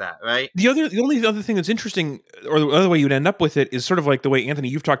academically like that, right? The only other thing that's interesting, or the other way you'd end up with it, is sort of like the way, Anthony,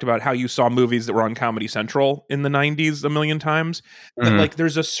 you've talked about how you saw movies that were on Comedy Central in the 90s a million times. That like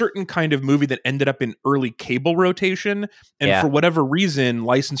there's a certain kind of movie that ended up in early cable rotation, and for whatever reason,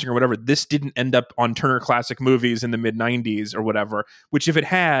 licensing or whatever, this didn't end up on Turner Classic Movies in the mid 90s or whatever. Which if it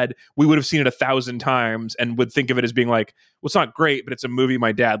had, we would have seen it 1,000 times and would think of it as being like, well, it's not great, but it's a movie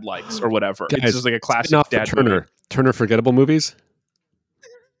my dad likes or whatever. Guys, it's just like a classic dad movie. Turner Forgettable Movies?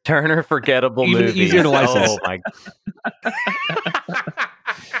 Turner Forgettable Even movies. easier to license. Oh my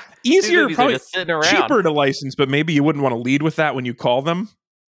Easier, probably cheaper to license, but maybe you wouldn't want to lead with that when you call them.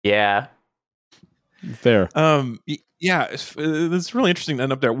 Yeah. Fair. Yeah, it's really interesting to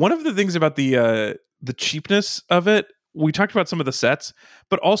end up there. One of the things about the cheapness of it, we talked about some of the sets,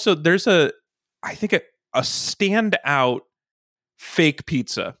 but also there's I think a standout fake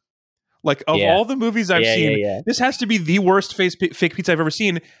pizza. Like, of all the movies I've seen, this has to be the worst fake pizza I've ever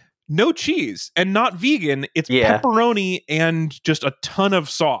seen. No cheese and not vegan. It's pepperoni and just a ton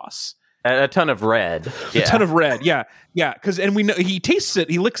of sauce. A ton of red. A ton of red. Yeah. Because, and we know he tastes it.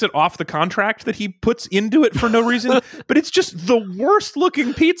 He licks it off the contract that he puts into it for no reason. But it's just the worst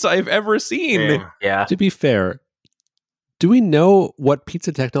looking pizza I've ever seen. Yeah. To be fair, do we know what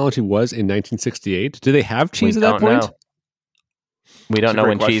pizza technology was in 1968? Do they have cheese at that point? We don't know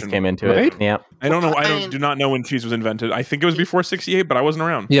when cheese came into it. Yeah. I don't know. I do not know when cheese was invented. I think it was before 68, but I wasn't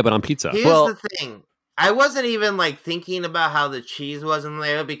around. Yeah, but on pizza. Here's the thing. I wasn't even like thinking about how the cheese wasn't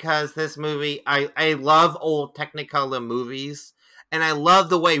there, because this movie, I love old Technicolor movies, and I love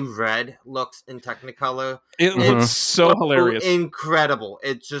the way red looks in Technicolor. It looks so hilarious. Incredible.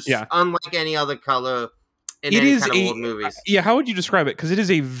 It's just unlike any other color in any kind of old movies. Yeah, how would you describe it? Because it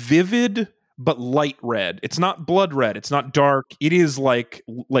is a vivid but light red. It's not blood red. It's not dark. It is like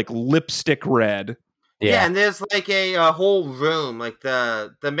lipstick red. Yeah, and there's like a whole room, like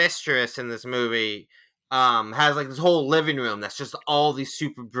the mistress in this movie has like this whole living room that's just all these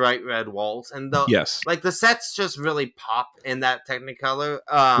super bright red walls, and like the sets just really pop in that Technicolor.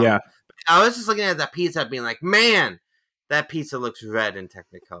 I was just looking at that pizza being like, man, that pizza looks red in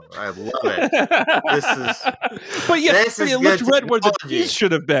Technicolor. I love it. This is, but yeah, this is it looked good red where the technology. cheese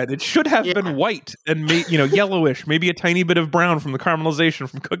should have been. It should have been white and yellowish, maybe a tiny bit of brown from the caramelization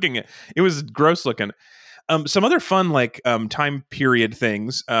from cooking it. It was gross looking. Some other fun time period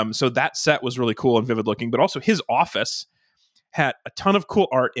things. So that set was really cool and vivid looking, but also his office had a ton of cool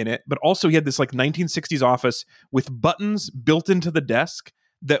art in it, but also he had this 1960s office with buttons built into the desk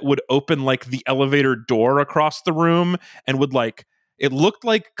that would open the elevator door across the room and would it looked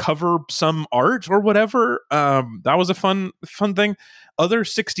like cover some art or whatever. That was a fun thing. Other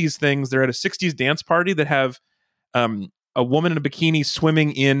 60s things, they're at a 60s dance party that have a woman in a bikini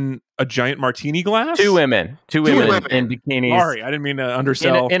swimming in a giant martini glass. Two women in bikinis. Sorry, I didn't mean to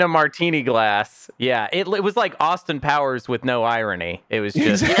undersell. In a martini glass. Yeah, it was like Austin Powers with no irony. It was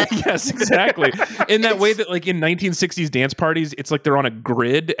just yes, exactly. In that way that in 1960s dance parties, it's like they're on a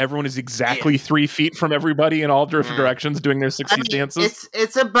grid. Everyone is exactly 3 feet from everybody in all different directions doing their 60s dances.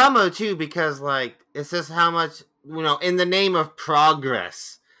 It's a bummer too because it's just how much in the name of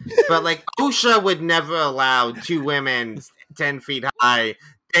progress. But OSHA would never allow 2 women 10 feet high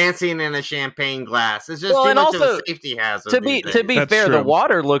dancing in a champagne glass. It's just too much of a safety hazard. To be fair, true. The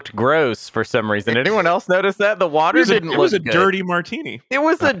water looked gross for some reason. Anyone else notice that? The water didn't look good. It was a dirty martini. It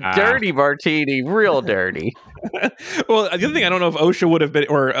was a dirty martini, real dirty. Well, the other thing I don't know if OSHA would have been,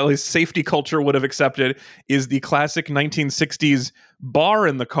 or at least safety culture would have accepted, is the classic 1960s bar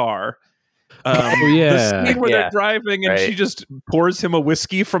in the car. The scene where they're driving and she just pours him a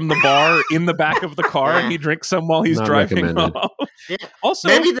whiskey from the bar in the back of the car and he drinks some while he's driving off. Yeah. Also,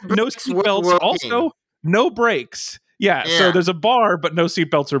 no seatbelts. Also, no brakes. Yeah, so there's a bar, but no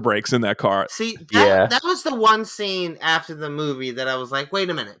seatbelts or brakes in that car. See, that was the one scene after the movie that I was like, wait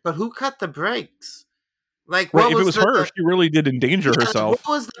a minute, but who cut the brakes? If it was her, she really did endanger herself.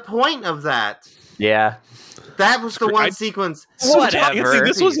 What was the point of that? Yeah. That was the one sequence. Whatever.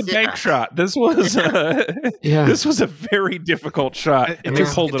 This was a bank shot. This was this was a very difficult shot. And they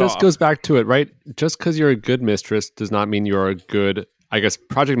pulled it off. It just goes back to it, right? Just because you're a good mistress does not mean you're a good,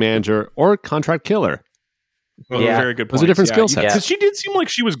 project manager or contract killer. Well, very good point. Those are different skill sets. Because she did seem like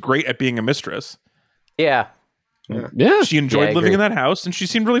she was great at being a mistress. Yeah. Yeah. She enjoyed living in that house and she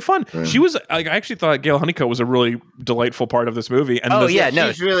seemed really fun. Yeah. She was I actually thought Gail Honeycutt was a really delightful part of this movie. And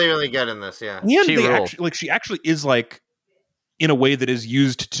she's really, really good in this, yeah. And she actually is in a way that is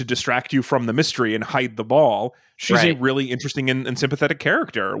used to distract you from the mystery and hide the ball. She's a really interesting and sympathetic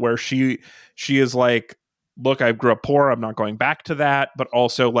character where she is look, I grew up poor. I'm not going back to that. But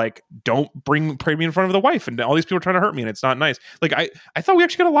also, don't put me in front of the wife. And all these people are trying to hurt me, and it's not nice. I thought we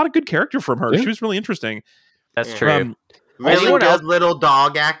actually got a lot of good character from her. Yeah. She was really interesting. That's true. Really good little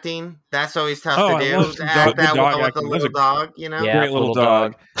dog acting. That's always tough to do. To act that well with a little dog, Yeah, great little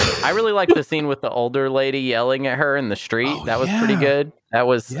dog. I really liked the scene with the older lady yelling at her in the street. That was pretty good. That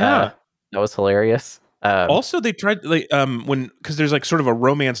was hilarious. Also, they tried because there's sort of a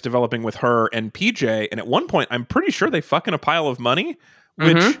romance developing with her and PJ, and at one point, I'm pretty sure they fuck in a pile of money,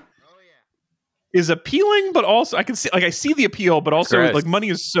 which is appealing, but also I can see I see the appeal, but also money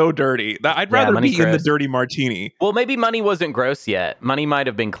is so dirty that I'd rather be in the dirty martini. Well, maybe money wasn't gross yet. Money might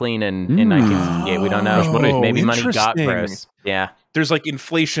have been clean in 1968. We don't know. Maybe money got gross. Yeah, there's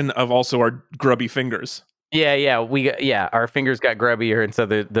inflation of also our grubby fingers. Yeah, our fingers got grubbier, and so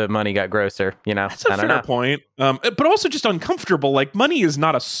the money got grosser. That's a fair point. But also just uncomfortable. Money is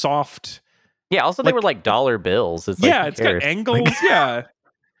not a soft. Yeah. Also, they were dollar bills. It's it's got angles. Yeah.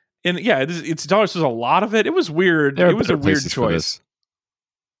 And it's dollars. There's a lot of it. It was weird. It was a weird choice,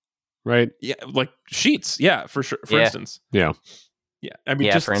 right? Yeah, sheets. Yeah, for sure. For instance, yeah. I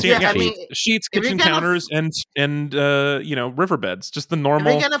mean, sheets, kitchen counters, and riverbeds. Just the normal.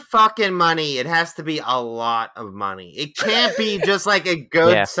 If you're gonna fucking money, it has to be a lot of money. It can't be just a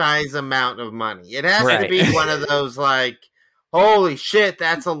good size amount of money. It has to be one of those holy shit,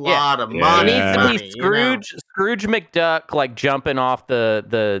 that's a lot of money. It needs to be Scrooge McDuck jumping off the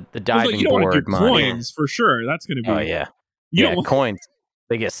diving you don't board. Want to do coins for sure. That's going to be. Oh yeah, coins.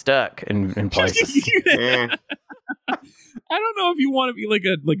 They get stuck in places. I don't know if you want to be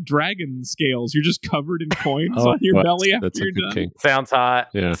like dragon scales. You're just covered in coins on your belly after you're done. King. Sounds hot.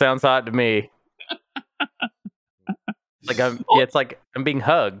 Yeah. Sounds hot to me. It's like I'm being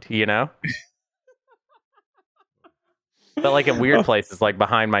hugged. But in weird places,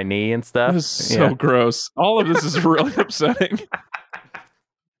 behind my knee and stuff. This is so gross. All of this is really upsetting.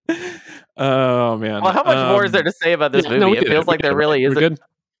 Oh, man. Well, how much more is there to say about this movie? It feels like there really isn't. Good.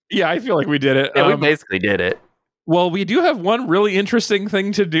 Yeah, I feel like we did it. Yeah, we basically did it. Well, we do have one really interesting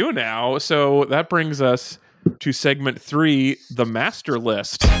thing to do now. So that brings us to segment 3, the master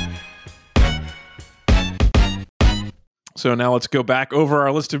list. So now let's go back over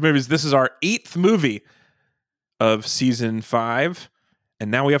our list of movies. This is our 8th movie of season 5.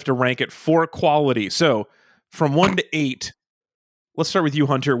 And now we have to rank it for quality. So from 1 to 8, let's start with you,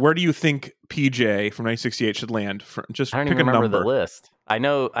 Hunter. Where do you think PJ from 1968 should land? Just I don't pick even a remember number. the list. I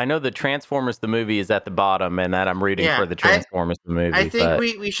know the Transformers the movie is at the bottom, and that I'm rooting for the Transformers the movie. I think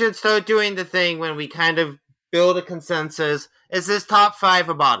we should start doing the thing when we kind of build a consensus. Is this top 5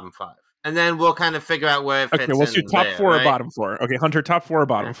 or bottom 5? And then we'll kind of figure out where it fits. Okay, we'll do top 4 right? or bottom 4. Okay, Hunter, top 4 or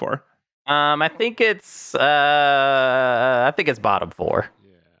bottom 4? I think it's bottom 4.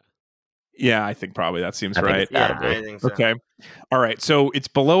 Yeah, I think probably that seems right. Yeah, I think so. Okay. All right. So it's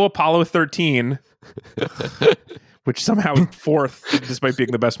below Apollo 13, which somehow is 4th, despite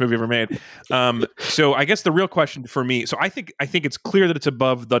being the best movie ever made. So I guess the real question for me, so I think it's clear that it's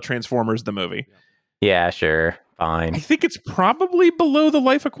above the Transformers, the movie. Yeah, sure. Fine. I think it's probably below The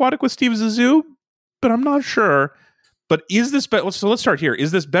Life Aquatic with Steve Zissou, but I'm not sure. But is this better? So let's start here.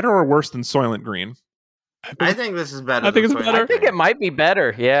 Is this better or worse than Soylent Green? I think this is better. I think it's better. I think it might be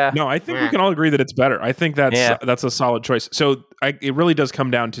better. Yeah. No, I think we can all agree that it's better. I think that's a solid choice. So it really does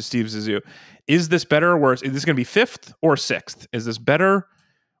come down to Steve Zissou. Is this better or worse? Is this going to be 5th or 6th? Is this better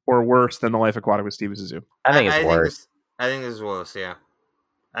or worse than The Life Aquatic with Steve Zissou? I think it's worse. I think this is worse. Yeah.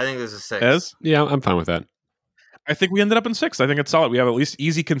 I think this is 6. Ez? Yeah, I'm fine with that. I think we ended up in 6th. I think it's solid. We have at least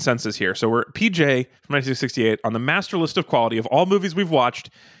easy consensus here. So we're PJ from 1968 on the master list of quality of all movies we've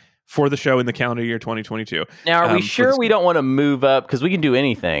watched for the show in the calendar year 2022. Now, are we sure we don't want to move up? Because we can do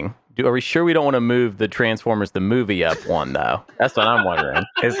anything. Are we sure we don't want to move the Transformers the movie up one, though? That's what I'm wondering.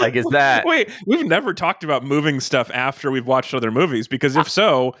 Is that... Wait, we've never talked about moving stuff after we've watched other movies, because if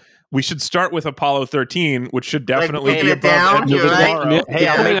so, we should start with Apollo 13, which should definitely be above right? Hey,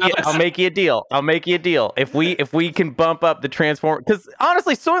 I'll make you a deal. If we can bump up the Transformers, because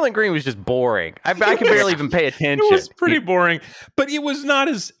honestly, Soylent Green was just boring. I could barely even pay attention. It was pretty boring, but it was not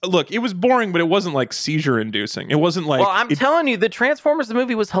as it was boring, but it wasn't like seizure inducing. It wasn't like. Well, I'm telling you, the Transformers the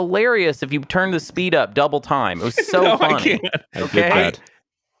movie was hilarious if you turn the speed up double time. It was so no, funny. I can't. Okay.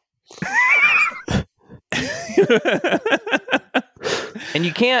 And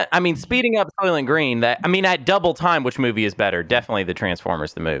you can't, speeding up Soylent Green, at double time, which movie is better? Definitely the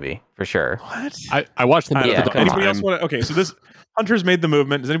Transformers, the movie, for sure. What? I watched them. Anybody else want to? Okay, so this Hunter's made the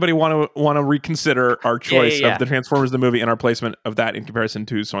movement. Does anybody want to reconsider our choice of the Transformers, the movie, and our placement of that in comparison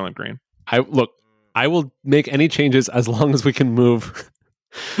to Soylent Green? I will make any changes as long as we can move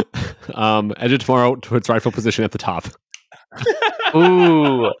Edge of Tomorrow to its rightful position at the top.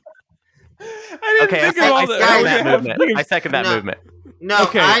 Ooh. I second that movement. No,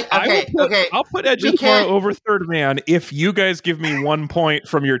 okay. I'll put Edge of Tomorrow over Third Man if you guys give me 1 point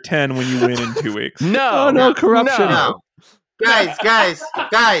from your 10 when you win in 2 weeks. No, corruption. No. Guys,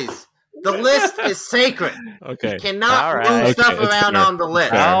 the list is sacred. Okay. You cannot move stuff around on the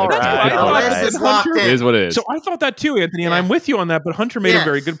list. All right. The list is locked in. It is what it is. So I thought that too, Anthony, and I'm with you on that, but Hunter made a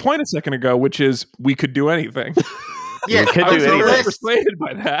very good point a second ago, which is we could do anything. Yes, could do I was anything. persuaded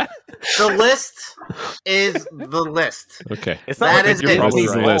by that. The list is the list. Okay. It's not That like is a it. Disney This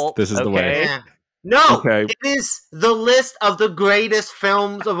is the list. vault, This is the way. Yeah. No, Okay. it is the list of the greatest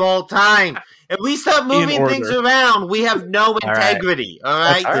films of all time. If we start moving things around, we have no integrity. All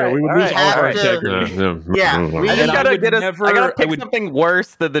right. That's fair. We would lose all our integrity. I gotta pick something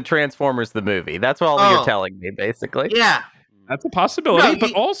worse than the Transformers the movie. That's all you're telling me, basically. Yeah. That's a possibility,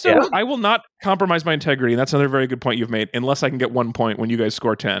 but also I will not compromise my integrity, and that's another very good point you've made, unless I can get 1 point when you guys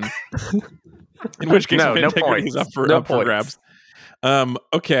score 10. In which case, my integrity is up for grabs.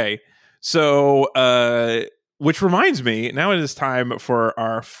 Okay, so which reminds me, now it is time for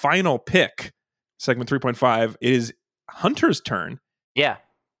our final pick, segment 3.5. It is Hunter's turn. Yeah,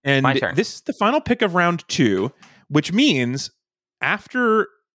 and my turn. This is the final pick of round 2, which means after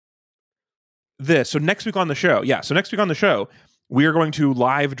this, so next week on the show, we are going to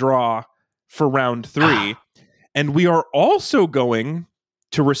live draw for round 3, and we are also going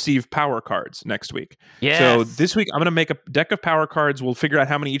to receive power cards next week. Yes. So this week I'm going to make a deck of power cards. We'll figure out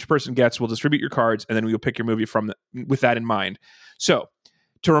how many each person gets. We'll distribute your cards, and then we'll pick your movie with that in mind. So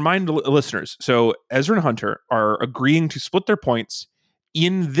to remind the listeners, so Ezra and Hunter are agreeing to split their points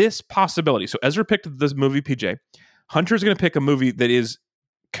in this possibility. So Ezra picked this movie, PJ. Hunter's going to pick a movie that is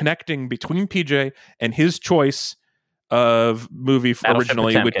connecting between PJ and his choice of movie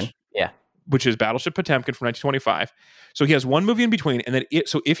originally, which is Battleship Potemkin from 1925. So he has one movie in between, and then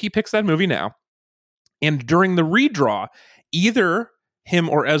so if he picks that movie now, and during the redraw, either him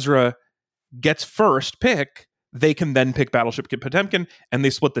or Ezra gets first pick, they can then pick Battleship Potemkin, and they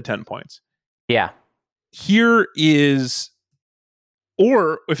split the 10 points. Yeah. Here is,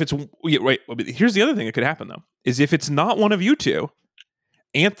 or if it's here's the other thing that could happen though. is if it's not one of you two,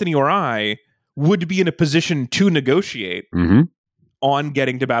 Anthony or I would be in a position to negotiate on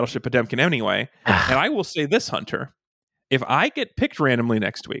getting to Battleship Potemkin anyway. And I will say this, Hunter. If I get picked randomly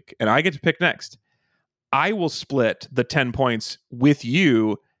next week and I get to pick next, I will split the 10 points with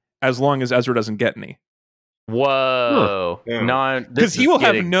you as long as Ezra doesn't get any. Whoa. No, because he will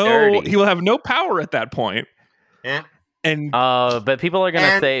have no power at that point. Yeah. And but people are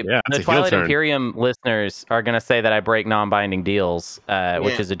gonna say the Twilight turn. Imperium listeners are gonna say that I break non-binding deals,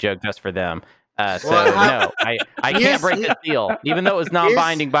 which is a joke just for them. I can't break this deal, even though it was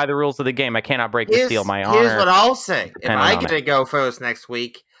non-binding by the rules of the game. I cannot break this deal. My honor. Here's what I'll say: if I get to go first next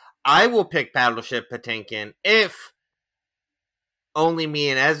week, I will pick Battleship Potemkin if only me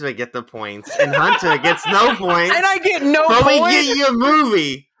and Ezra get the points, and Hunter gets no points, and I get no but points. We get your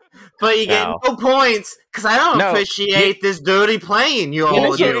movie. But you get no points because I don't appreciate this dirty playing you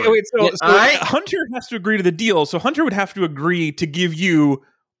all doing. Wait, so Hunter has to agree to the deal. So Hunter would have to agree to give you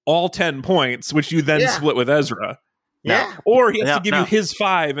all 10 points, which you then split with Ezra. Yeah. Or he has to give you his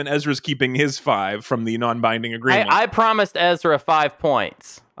 5, and Ezra's keeping his 5 from the non-binding agreement. I promised Ezra 5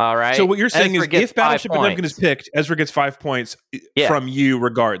 points. All right. So what you're saying is if Battleship Potemkin is picked, Ezra gets 5 points from you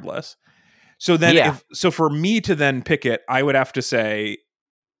regardless. So then so for me to then pick it, I would have to say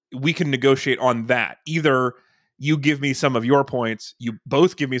we can negotiate on that. Either you give me some of your points, you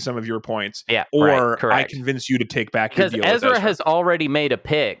both give me some of your points, or I convince you to take back your deal. Because Ezra has already made a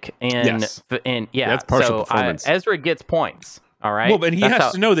pick, and that's partial performance. Ezra gets points. All right. Well, but he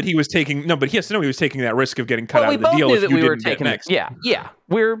has to know that he was taking he has to know he was taking that risk of getting cut out of the deal. We both knew that we were taking next. Yeah.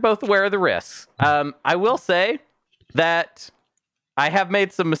 We were both aware of the risks. I will say that I have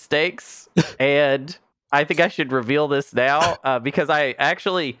made some mistakes, and I think I should reveal this now because I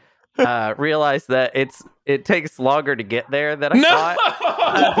actually realized that it takes longer to get there than I thought.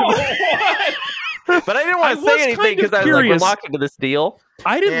 But I didn't want to say anything because I was like, we're locked into this deal.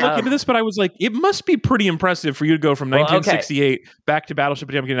 I didn't look into this, but I was like, it must be pretty impressive for you to go from 1968 back to Battleship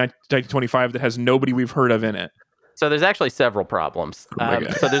Potemkin in 1925 that has nobody we've heard of in it. So there's actually several problems.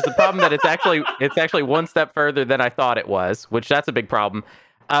 So there's the problem that it's actually one step further than I thought it was, which that's a big problem.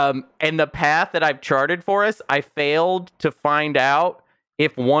 And the path that I've charted for us, I failed to find out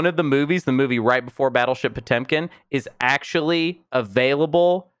if one of the movies, the movie right before Battleship Potemkin, is actually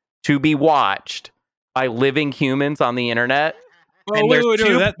available to be watched by living humans on the internet. Oh, wait,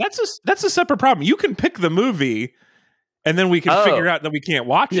 that's a separate problem. You can pick the movie, and then we can figure out that we can't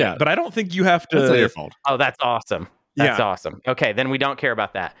watch it. But I don't think you have to. That's not your fault. Oh, that's awesome. That's awesome. Okay, then we don't care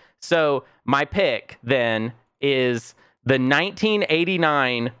about that. So my pick then is the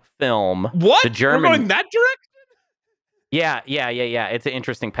 1989 film. What? The German. We're going that direction? Yeah. It's an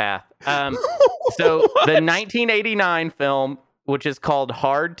interesting path. So the 1989 film, which is called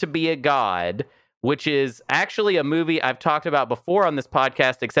Hard to Be a God, which is actually a movie I've talked about before on this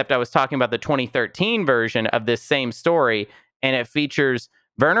podcast, except I was talking about the 2013 version of this same story, and it features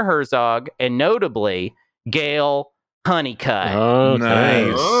Werner Herzog and notably Gail Honeycutt. Oh,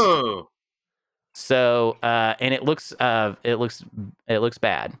 nice. Oh. So, and it looks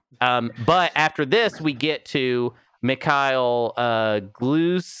bad. But after this, we get to Mikhail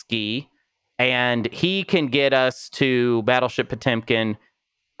Gluski, and he can get us to Battleship Potemkin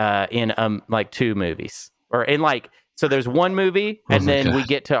in like 2 movies, or in like, so there's one movie, and then we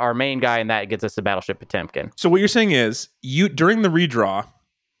get to our main guy, and that gets us to Battleship Potemkin. So what you're saying is, you during the redraw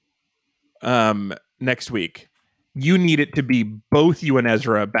next week, you need it to be both you and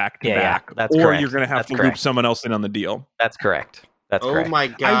Ezra back to back, that's or correct. You're going to have to loop someone else in on the deal. That's correct. That's correct. Oh my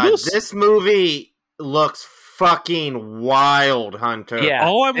god, this movie looks fucking wild, Hunter. Yeah.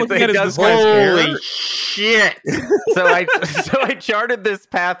 All I'm looking at is this guy's hair. Holy shit. So I charted this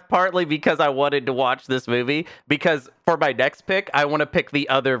path partly because I wanted to watch this movie, because for my next pick, I want to pick the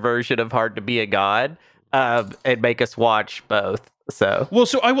other version of Hard to Be a God and make us watch both. So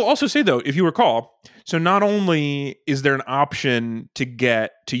I will also say, though, if you recall, so not only is there an option to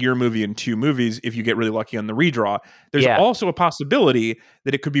get to your movie in 2 movies if you get really lucky on the redraw, there's also a possibility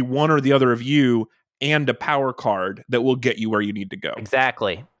that it could be one or the other of you and a power card that will get you where you need to go.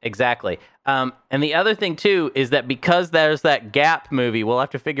 Exactly. And the other thing, too, is that because there's that Gap movie, we'll have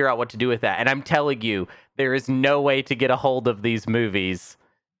to figure out what to do with that. And I'm telling you, there is no way to get a hold of these movies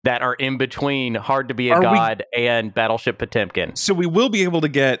that are in between Hard to Be a God and Battleship Potemkin. So we will be able to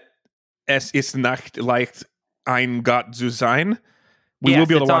get Es ist nicht leicht ein Gott zu sein. We will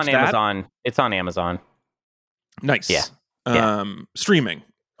be able to watch that. Amazon. It's on Amazon. Nice. Yeah. Streaming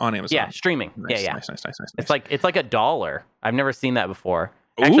on Amazon. Yeah, streaming. Nice, yeah. Nice. It's like $1. I've never seen that before.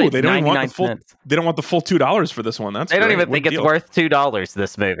 Actually, Ooh, it's they don't even want 99 the full. cents. They don't want the full $2 for this one. That's They don't great. even What think a it's deal. worth $2.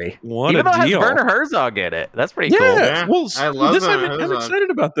 This movie, What even a though it has deal. Werner Herzog in it. That's pretty Yeah, cool. Yeah, well, I love this Werner I'm Herzog.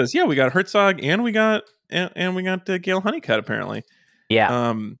 excited about this. Yeah, we got Herzog and we got Gail Honeycutt apparently.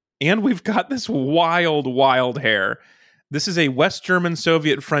 Yeah. And we've got this wild hair. This is a West German,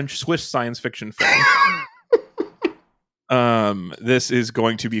 Soviet, French, Swiss science fiction film. This is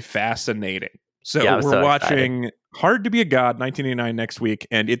going to be fascinating. So Yeah, I'm we're so watching Hard to Be a God, 1989 next week,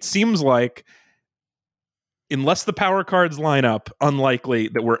 and it seems like, unless the power cards line up, unlikely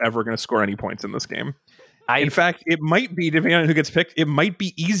that we're ever going to score any points in this game. In fact, it might be, depending on who gets picked, it might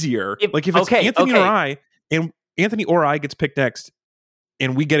be easier. If it's Anthony or I gets picked next,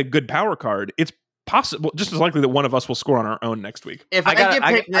 and we get a good power card, it's possible, just as likely that one of us will score on our own next week. If I get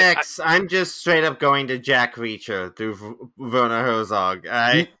picked next, I'm just straight up going to Jack Reacher through Werner Herzog.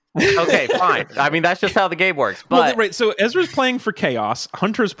 Okay, fine. I mean, that's just how the game works. But right, so Ezra's playing for chaos,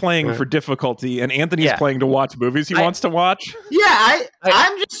 Hunter's playing for difficulty, and Anthony's playing to watch movies he wants to watch. Yeah,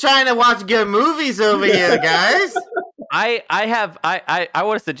 I'm just trying to watch good movies over here, guys. I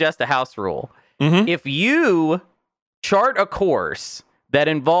want to suggest a house rule. Mm-hmm. If you chart a course that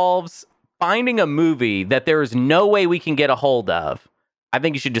involves finding a movie that there is no way we can get a hold of, I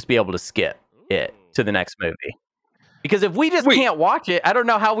think you should just be able to skip it to the next movie. Because if we just can't watch it, I don't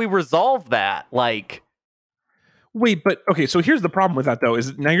know how we resolve that. Wait, but okay, so here's the problem with that, though,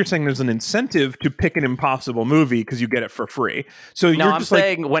 is now you're saying there's an incentive to pick an impossible movie because you get it for free. So no, you're I'm just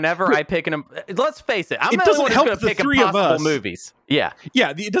saying whenever I pick let's face it, I'm it the doesn't only one help who's the going to pick three of impossible us. movies. Yeah.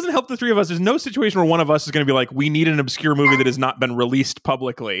 Yeah, it doesn't help the three of us. There's no situation where one of us is going to be like, we need an obscure movie that has not been released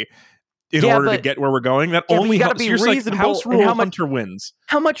publicly in order to get where we're going. That only helps. Be reasonable. House rule, Hunter wins.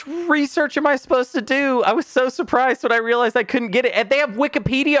 How much research am I supposed to do? I was so surprised when I realized I couldn't get it. And they have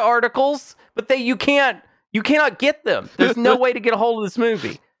Wikipedia articles, but you cannot get them. There's no way to get a hold of this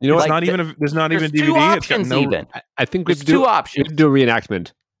movie. You know, there's not even a DVD. Two options even. I think we have two options. We have to do a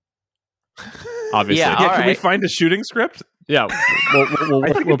reenactment. Obviously, yeah. Can we find a shooting script? Yeah,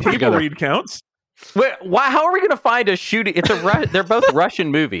 we'll put together. Read counts. How are we going to find a shooting? They're both Russian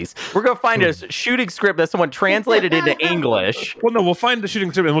movies. We're going to find a shooting script that someone translated into English. Well, no, we'll find the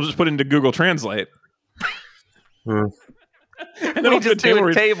shooting script and we'll just put it into Google Translate. And then we'll just do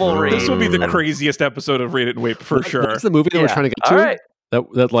a table read. This will be the craziest episode of Read It and Wait for sure. What's the movie that we're trying to get to? All right.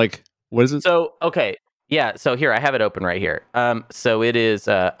 That what is it? So okay. Yeah, so here I have it open right here. So it is.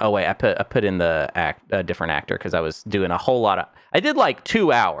 I put in the different actor because I was doing a whole lot of. I did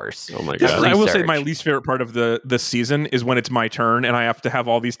 2 hours. Oh my god! I will say my least favorite part of the season is when it's my turn and I have to have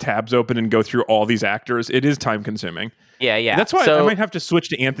all these tabs open and go through all these actors. It is time consuming. Yeah. That's why I might have to switch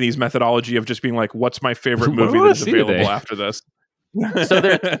to Anthony's methodology of just being like, "What's my favorite movie that's available after this?"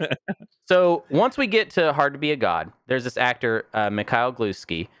 So once we get to Hard to Be a God, there's this actor Mikhail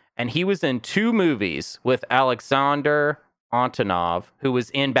Gluski. And he was in 2 movies with Alexander Antonov, who was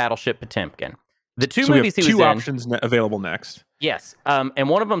in Battleship Potemkin. The two movies he was in. 2 options available next. Yes. And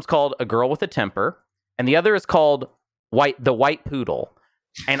one of them's called A Girl with a Temper, and the other is called The White Poodle.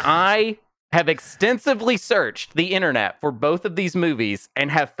 And I have extensively searched the internet for both of these movies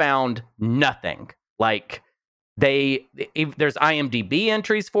and have found nothing. There's IMDb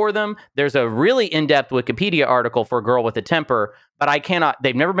entries for them. There's a really in-depth Wikipedia article for A Girl with a Temper, but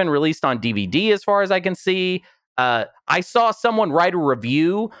they've never been released on DVD as far as I can see. I saw someone write a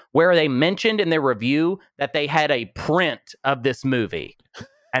review where they mentioned in their review that they had a print of this movie.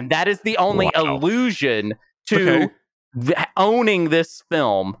 And that is the only allusion to owning this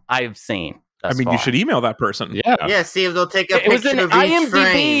film I've seen. You should email that person. Yeah, see if they'll take a picture of each IMDb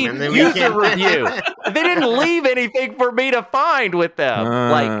frame. And then user review. They didn't leave anything for me to find with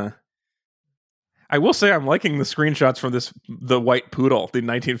them. I will say I'm liking the screenshots from The White Poodle, the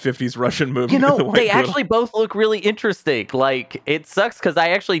 1950s Russian movie. They actually both look really interesting. It sucks because I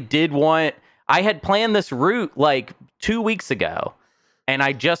actually I had planned this route 2 weeks ago, and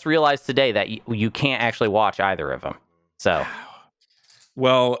I just realized today that you can't actually watch either of them. So,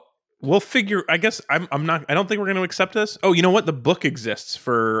 well, we'll figure. I guess I'm not. I don't think we're going to accept this. Oh, you know what? The book exists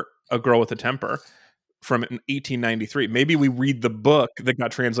for A Girl with a Temper from 1893. Maybe we read the book that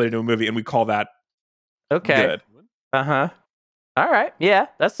got translated to a movie, and we call that good. All right. Yeah,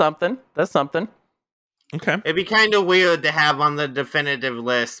 that's something. Okay. It'd be kind of weird to have on the definitive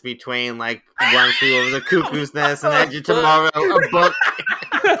list between One Flew Over the Cuckoo's Nest and Edge of Tomorrow a book.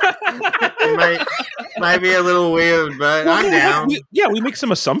 It might be a little weird, but I'm down. We make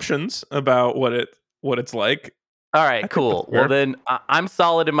some assumptions about what it's like. All right, cool. Well, then I'm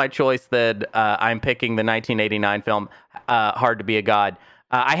solid in my choice that I'm picking the 1989 film Hard to Be a God.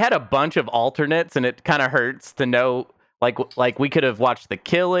 I had a bunch of alternates, and it kind of hurts to know Like we could have watched The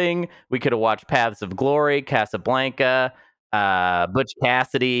Killing. We could have watched Paths of Glory, Casablanca, Butch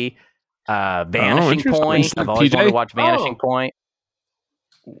Cassidy, Vanishing interesting. Point. Instead I've of always wanted to PJ? watch Vanishing Point.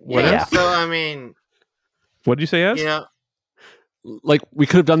 Yeah. So I mean, What did you say, Ez? you know, Like we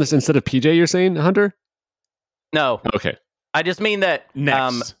could have done this instead of PJ. You're saying, Hunter? No. Okay. I just mean that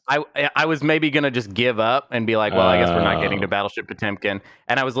Next. I was maybe going to just give up and be like, well, I guess we're not getting to Battleship Potemkin.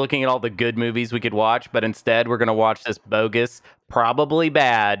 And I was looking at all the good movies we could watch, but instead we're going to watch this bogus, probably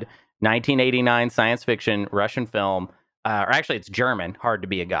bad 1989 science fiction Russian film. Or actually, it's German, Hard to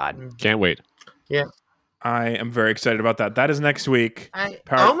Be a God. Can't wait. Yeah. I am very excited about that. That is next week. I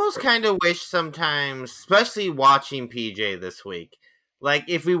almost kind of wish sometimes, especially watching PJ this week, like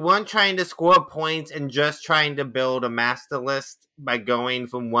if we weren't trying to score points and just trying to build a master list by going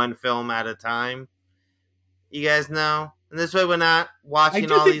from one film at a time. You guys know? And this way we're not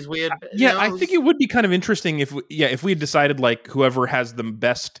watching all these weird... Yeah, I think it would be kind of interesting if we had decided like whoever has the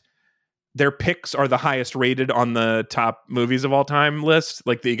best... Their picks are the highest rated on the top movies of all time list.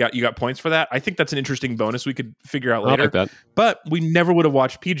 Like you got points for that. I think that's an interesting bonus we could figure out later. Like that. But we never would have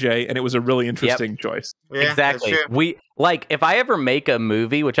watched PJ, and it was a really interesting choice. Yeah, exactly. We like if I ever make a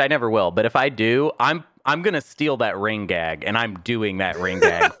movie, which I never will, but if I do, I'm gonna steal that ring gag, and I'm doing that ring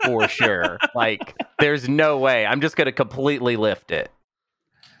gag for sure. Like, there's no way. I'm just gonna completely lift it.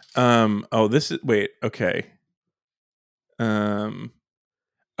 Okay.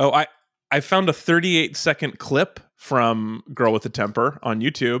 I found a 38-second clip from Girl with a Temper on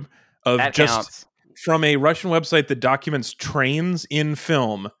YouTube of That just counts. From a Russian website that documents trains in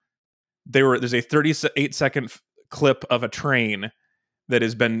film. There's a 38-second clip of a train that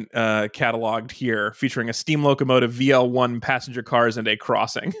has been cataloged here, featuring a steam locomotive, VL1 passenger cars, and a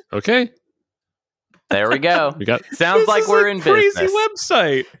crossing. Okay. There we go. We got. Sounds like we're in crazy business.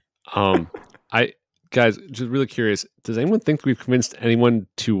 Website. Guys, just really curious. Does anyone think we've convinced anyone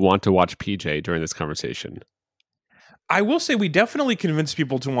to want to watch PJ during this conversation? I will say we definitely convinced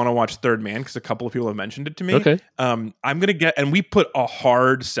people to want to watch Third Man because a couple of people have mentioned it to me. Okay. I'm going to get, and we put a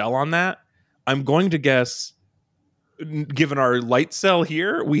hard sell on that. I'm going to guess, given our light sell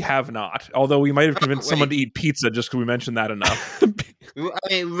here, we have not. Although we might have convinced someone to eat pizza just because we mentioned that enough. I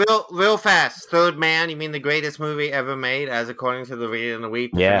mean, real fast. Third Man, you mean the greatest movie ever made, as according to the Read in the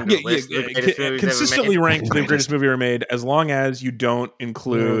Week? Yeah. Consistently ranked the greatest movie ever made, as long as you don't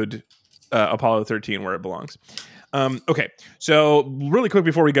include Apollo 13 where it belongs. Okay, so really quick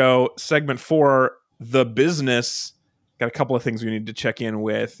before we go, segment 4, the business. Got a couple of things we need to check in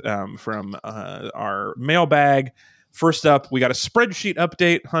with from our mailbag. First up, we got a spreadsheet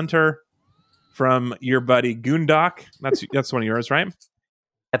update, Hunter, from your buddy Goondock. That's one of yours, right?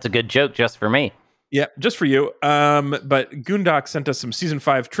 That's a good joke just for me. Yeah, just for you. But Goondock sent us some season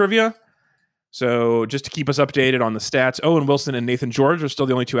 5 trivia. So just to keep us updated on the stats, Owen Wilson and Nathan George are still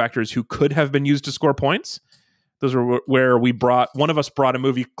the only two actors who could have been used to score points. Those were where one of us brought a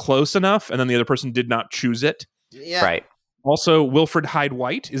movie close enough, and then the other person did not choose it. Yeah. Right. Also, Wilfred Hyde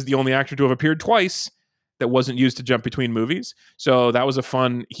White is the only actor to have appeared twice that wasn't used to jump between movies. So that was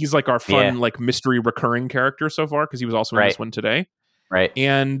he's like our fun, like mystery recurring character so far, because he was also in this one today. Right.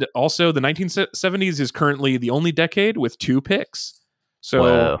 And also the 1970s is currently the only decade with 2 picks.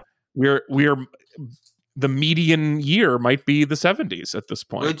 So we're the median year might be the 70s at this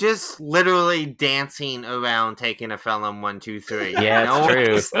point. We're just literally dancing around Taking a Felon 1, 2, 3. Yeah,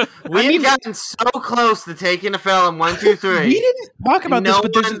 it's true. We've gotten so close to Taking a Felon 1, 2, 3. We didn't talk about this,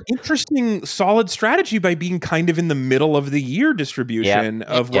 but there's an interesting, solid strategy by being kind of in the middle of the year distribution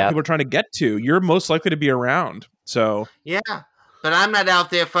of what people are trying to get to. You're most likely to be around. So yeah. But I'm not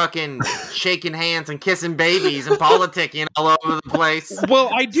out there fucking shaking hands and kissing babies and politicking all over the place. Well,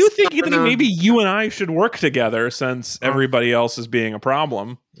 I do think, Anthony, maybe you and I should work together since everybody else is being a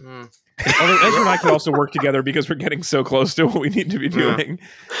problem. Although Ezra and I could also work together because we're getting so close to what we need to be doing.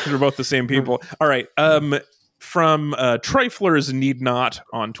 Because we're both the same people. All right. From Triflers Need Not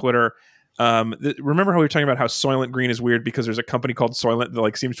on Twitter. Remember how we were talking about how Soylent Green is weird because there's a company called Soylent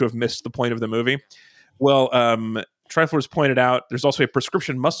that seems to have missed the point of the movie? Well, Triflers pointed out there's also a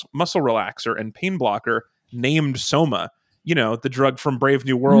prescription muscle relaxer and pain blocker named Soma. You know, the drug from Brave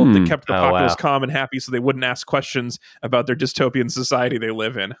New World that kept the populace calm and happy so they wouldn't ask questions about their dystopian society they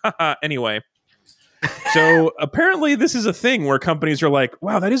live in. Anyway, so apparently this is a thing where companies are like,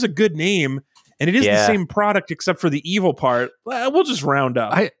 wow, that is a good name. And it is the same product except for the evil part. We'll just round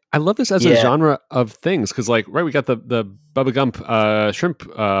up. I love this as a genre of things because, we got the Bubba Gump shrimp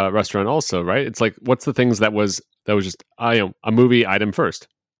restaurant also, right? It's like, what's the things that was just a movie item first?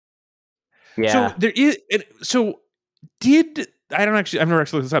 Yeah. So there is. I've never actually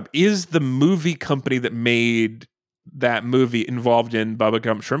looked this up. Is the movie company that made that movie involved in Bubba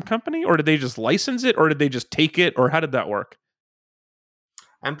Gump Shrimp Company, or did they just license it, or did they just take it, or how did that work?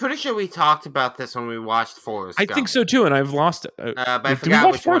 I'm pretty sure we talked about this when we watched Forrest Gump. I think so too, and I've lost it. But I did we forgot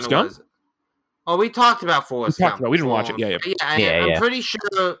watch which one Forrest it Gump? was. Oh, we talked about Forrest Gump. We didn't watch it. Yeah. I'm pretty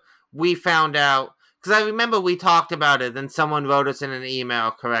sure we found out, because I remember we talked about it, then someone wrote us in an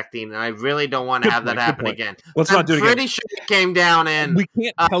email correcting, and I really don't want to have that happen again. Let's not do it again. I'm pretty sure it came down and... We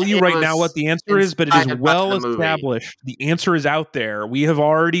can't tell you right now what the answer is, but it is well established. The answer is out there. We have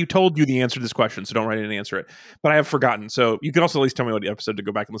already told you the answer to this question, so don't write in and answer it. But I have forgotten, so you can also at least tell me what episode to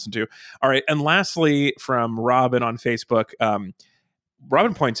go back and listen to. All right, and lastly, from Robin on Facebook,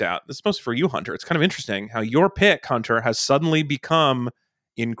 Robin points out, this is mostly for you, Hunter, it's kind of interesting how your pick, Hunter, has suddenly become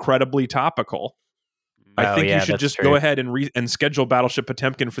incredibly topical. I think you should just go ahead and schedule Battleship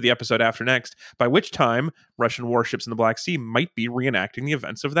Potemkin for the episode after next, by which time Russian warships in the Black Sea might be reenacting the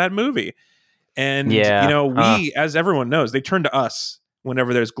events of that movie. And, we, as everyone knows, they turn to us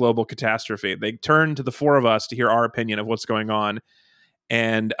whenever there's global catastrophe. They turn to the four of us to hear our opinion of what's going on.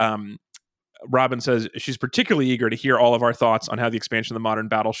 And Robin says she's particularly eager to hear all of our thoughts on how the expansion of the modern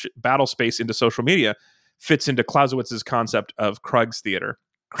battle space into social media fits into Clausewitz's concept of Krieg's Theater.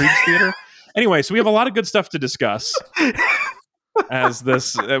 Anyway, so we have a lot of good stuff to discuss as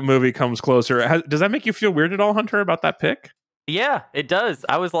this movie comes closer. Does that make you feel weird at all, Hunter, about that pick? Yeah, it does.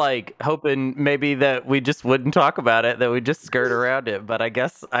 I was like hoping maybe that we just wouldn't talk about it, that we just skirt around it, but I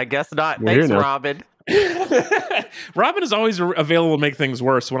guess not. Thanks, Robin. Robin is always available to make things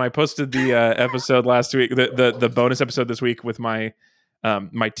worse. When I posted the episode last week, the bonus episode this week with my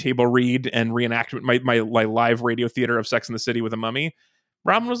table read and reenactment, my live radio theater of Sex and the City with a mummy,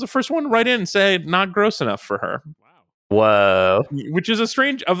 Robin was the first one to write in and say not gross enough for her. Whoa. Which is a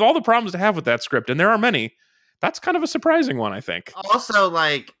strange, of all the problems to have with that script, and there are many, that's kind of a surprising one, I think. Also,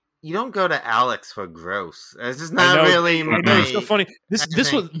 you don't go to Alex for gross. It's just not really me. It's so funny.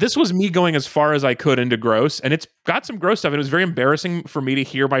 This was me going as far as I could into gross, and it's got some gross stuff. And it was very embarrassing for me to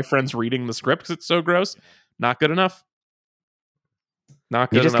hear my friends reading the script because it's so gross. Not good enough.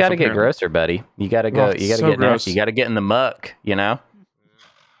 Not good enough. You just got to get grosser, buddy. You got to go. You got to get nasty. You got to get in the muck.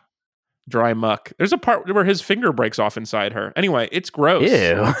 Dry muck. There's a part where his finger breaks off inside her. Anyway, it's gross.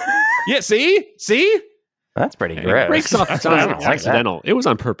 Ew. Yeah. See. That's pretty gross. It breaks off. It's accidental. Like it was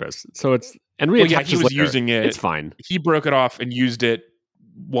on purpose. So it's he was using it. It's fine. He broke it off and used it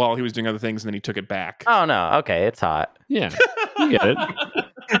while he was doing other things, and then he took it back. Oh no. Okay, it's hot. Yeah, you get it.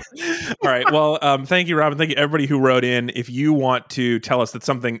 All right. Well, thank you, Robin. Thank you, everybody who wrote in. If you want to tell us that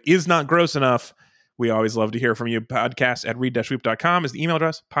something is not gross enough, we always love to hear from you. Podcast at read-weep.com is the email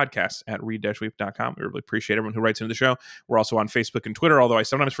address. Podcast at read-weep.com. We really appreciate everyone who writes into the show. We're also on Facebook and Twitter, although I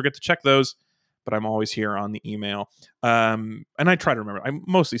sometimes forget to check those, but I'm always here on the email. And I try to remember. I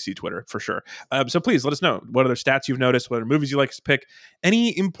mostly see Twitter for sure. So please let us know what other stats you've noticed, what other movies you like us to pick,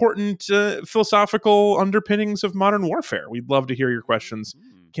 any important philosophical underpinnings of modern warfare. We'd love to hear your questions.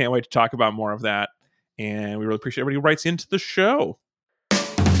 Can't wait to talk about more of that. And we really appreciate everybody who writes into the show.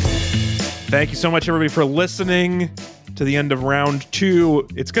 Thank you so much, everybody, for listening to the end of round 2.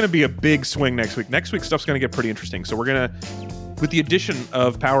 It's going to be a big swing next week. Next week's stuff's going to get pretty interesting. So we're going to, with the addition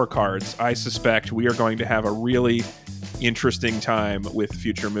of power cards, I suspect we are going to have a really interesting time with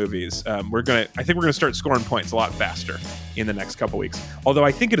future movies. I think we're going to start scoring points a lot faster in the next couple weeks. Although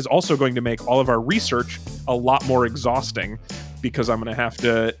I think it is also going to make all of our research a lot more exhausting, because I'm going to have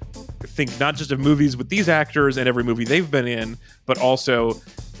to think not just of movies with these actors and every movie they've been in, but also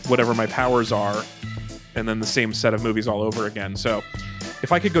whatever my powers are, and then the same set of movies all over again. So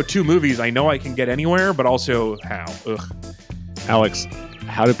if I could go 2 movies, I know I can get anywhere, but also how? Ugh. Alex,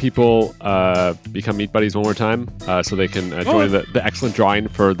 how do people become Meat Buddies one more time so they can join the excellent drawing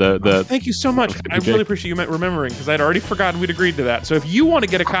for the Thank you so much. I really appreciate you remembering, because I'd already forgotten we'd agreed to that. So if you want to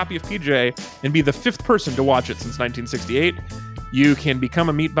get a copy of PJ and be the 5th person to watch it since 1968, you can become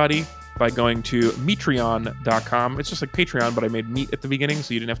a Meat Buddy by going to Metreon.com. It's just like Patreon, but I made meat at the beginning,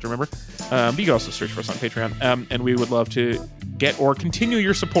 so you didn't have to remember. But you can also search for us on Patreon. And we would love to get or continue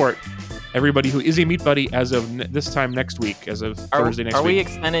your support. Everybody who is a Meat Buddy as of this time next week, as of Thursday next week. Are we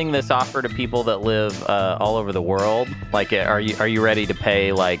extending this offer to people that live all over the world? Like, are you ready to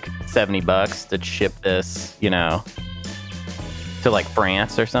pay like $70 to ship this, to like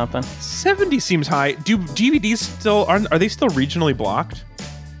France or something? 70 seems high. Do DVDs still are they still regionally blocked?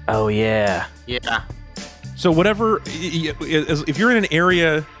 Oh yeah. Yeah. So whatever, if you're in an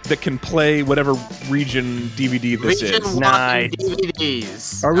area that can play whatever region DVD this is, nice.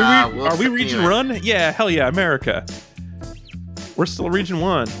 DVDs. Are we region run? Yeah, hell yeah, America. We're still Region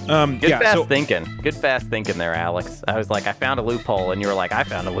 1. Good fast thinking. Good fast thinking there, Alex. I was like, I found a loophole, and you were like, I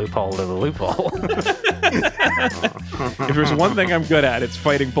found a loophole to the loophole. If there's one thing I'm good at, it's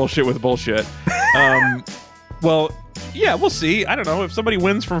fighting bullshit with bullshit. Well, yeah, we'll see. I don't know. If somebody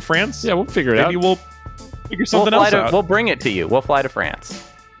wins from France, yeah, we'll figure it out. Maybe we'll figure something else out. We'll bring it to you. We'll fly to France.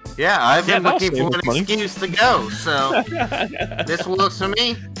 Yeah, I've been looking for an money. excuse to go, so this works for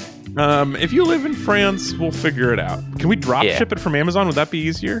me. If you live in France, we'll figure it out. Can we drop ship it from Amazon? Would that be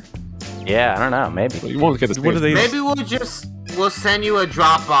easier? Yeah, I don't know. Maybe. Well, you won't get this. Maybe we'll send you a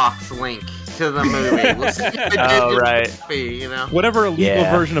Dropbox link to the movie. We'll send you a copy, you know? Whatever a legal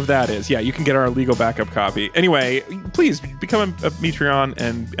version of that is. Yeah, you can get our legal backup copy. Anyway, please become a Metreon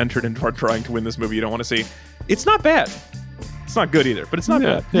and enter into our drawing to win this movie you don't want to see. It's not bad. It's not good either, but it's not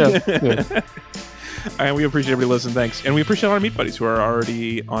bad. Yeah. And we appreciate everybody listening. Thanks. And we appreciate our meat buddies who are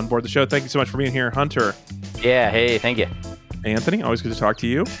already on board the show. Thank you so much for being here. Hunter. Yeah, hey, thank you. Anthony, always good to talk to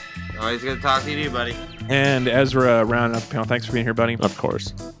you. Always good to talk to you, buddy. And Ezra, rounding out the panel. Thanks for being here, buddy. Of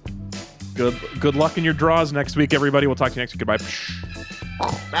course. Good luck in your draws next week, everybody. We'll talk to you next week. Goodbye.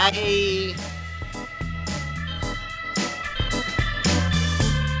 Bye.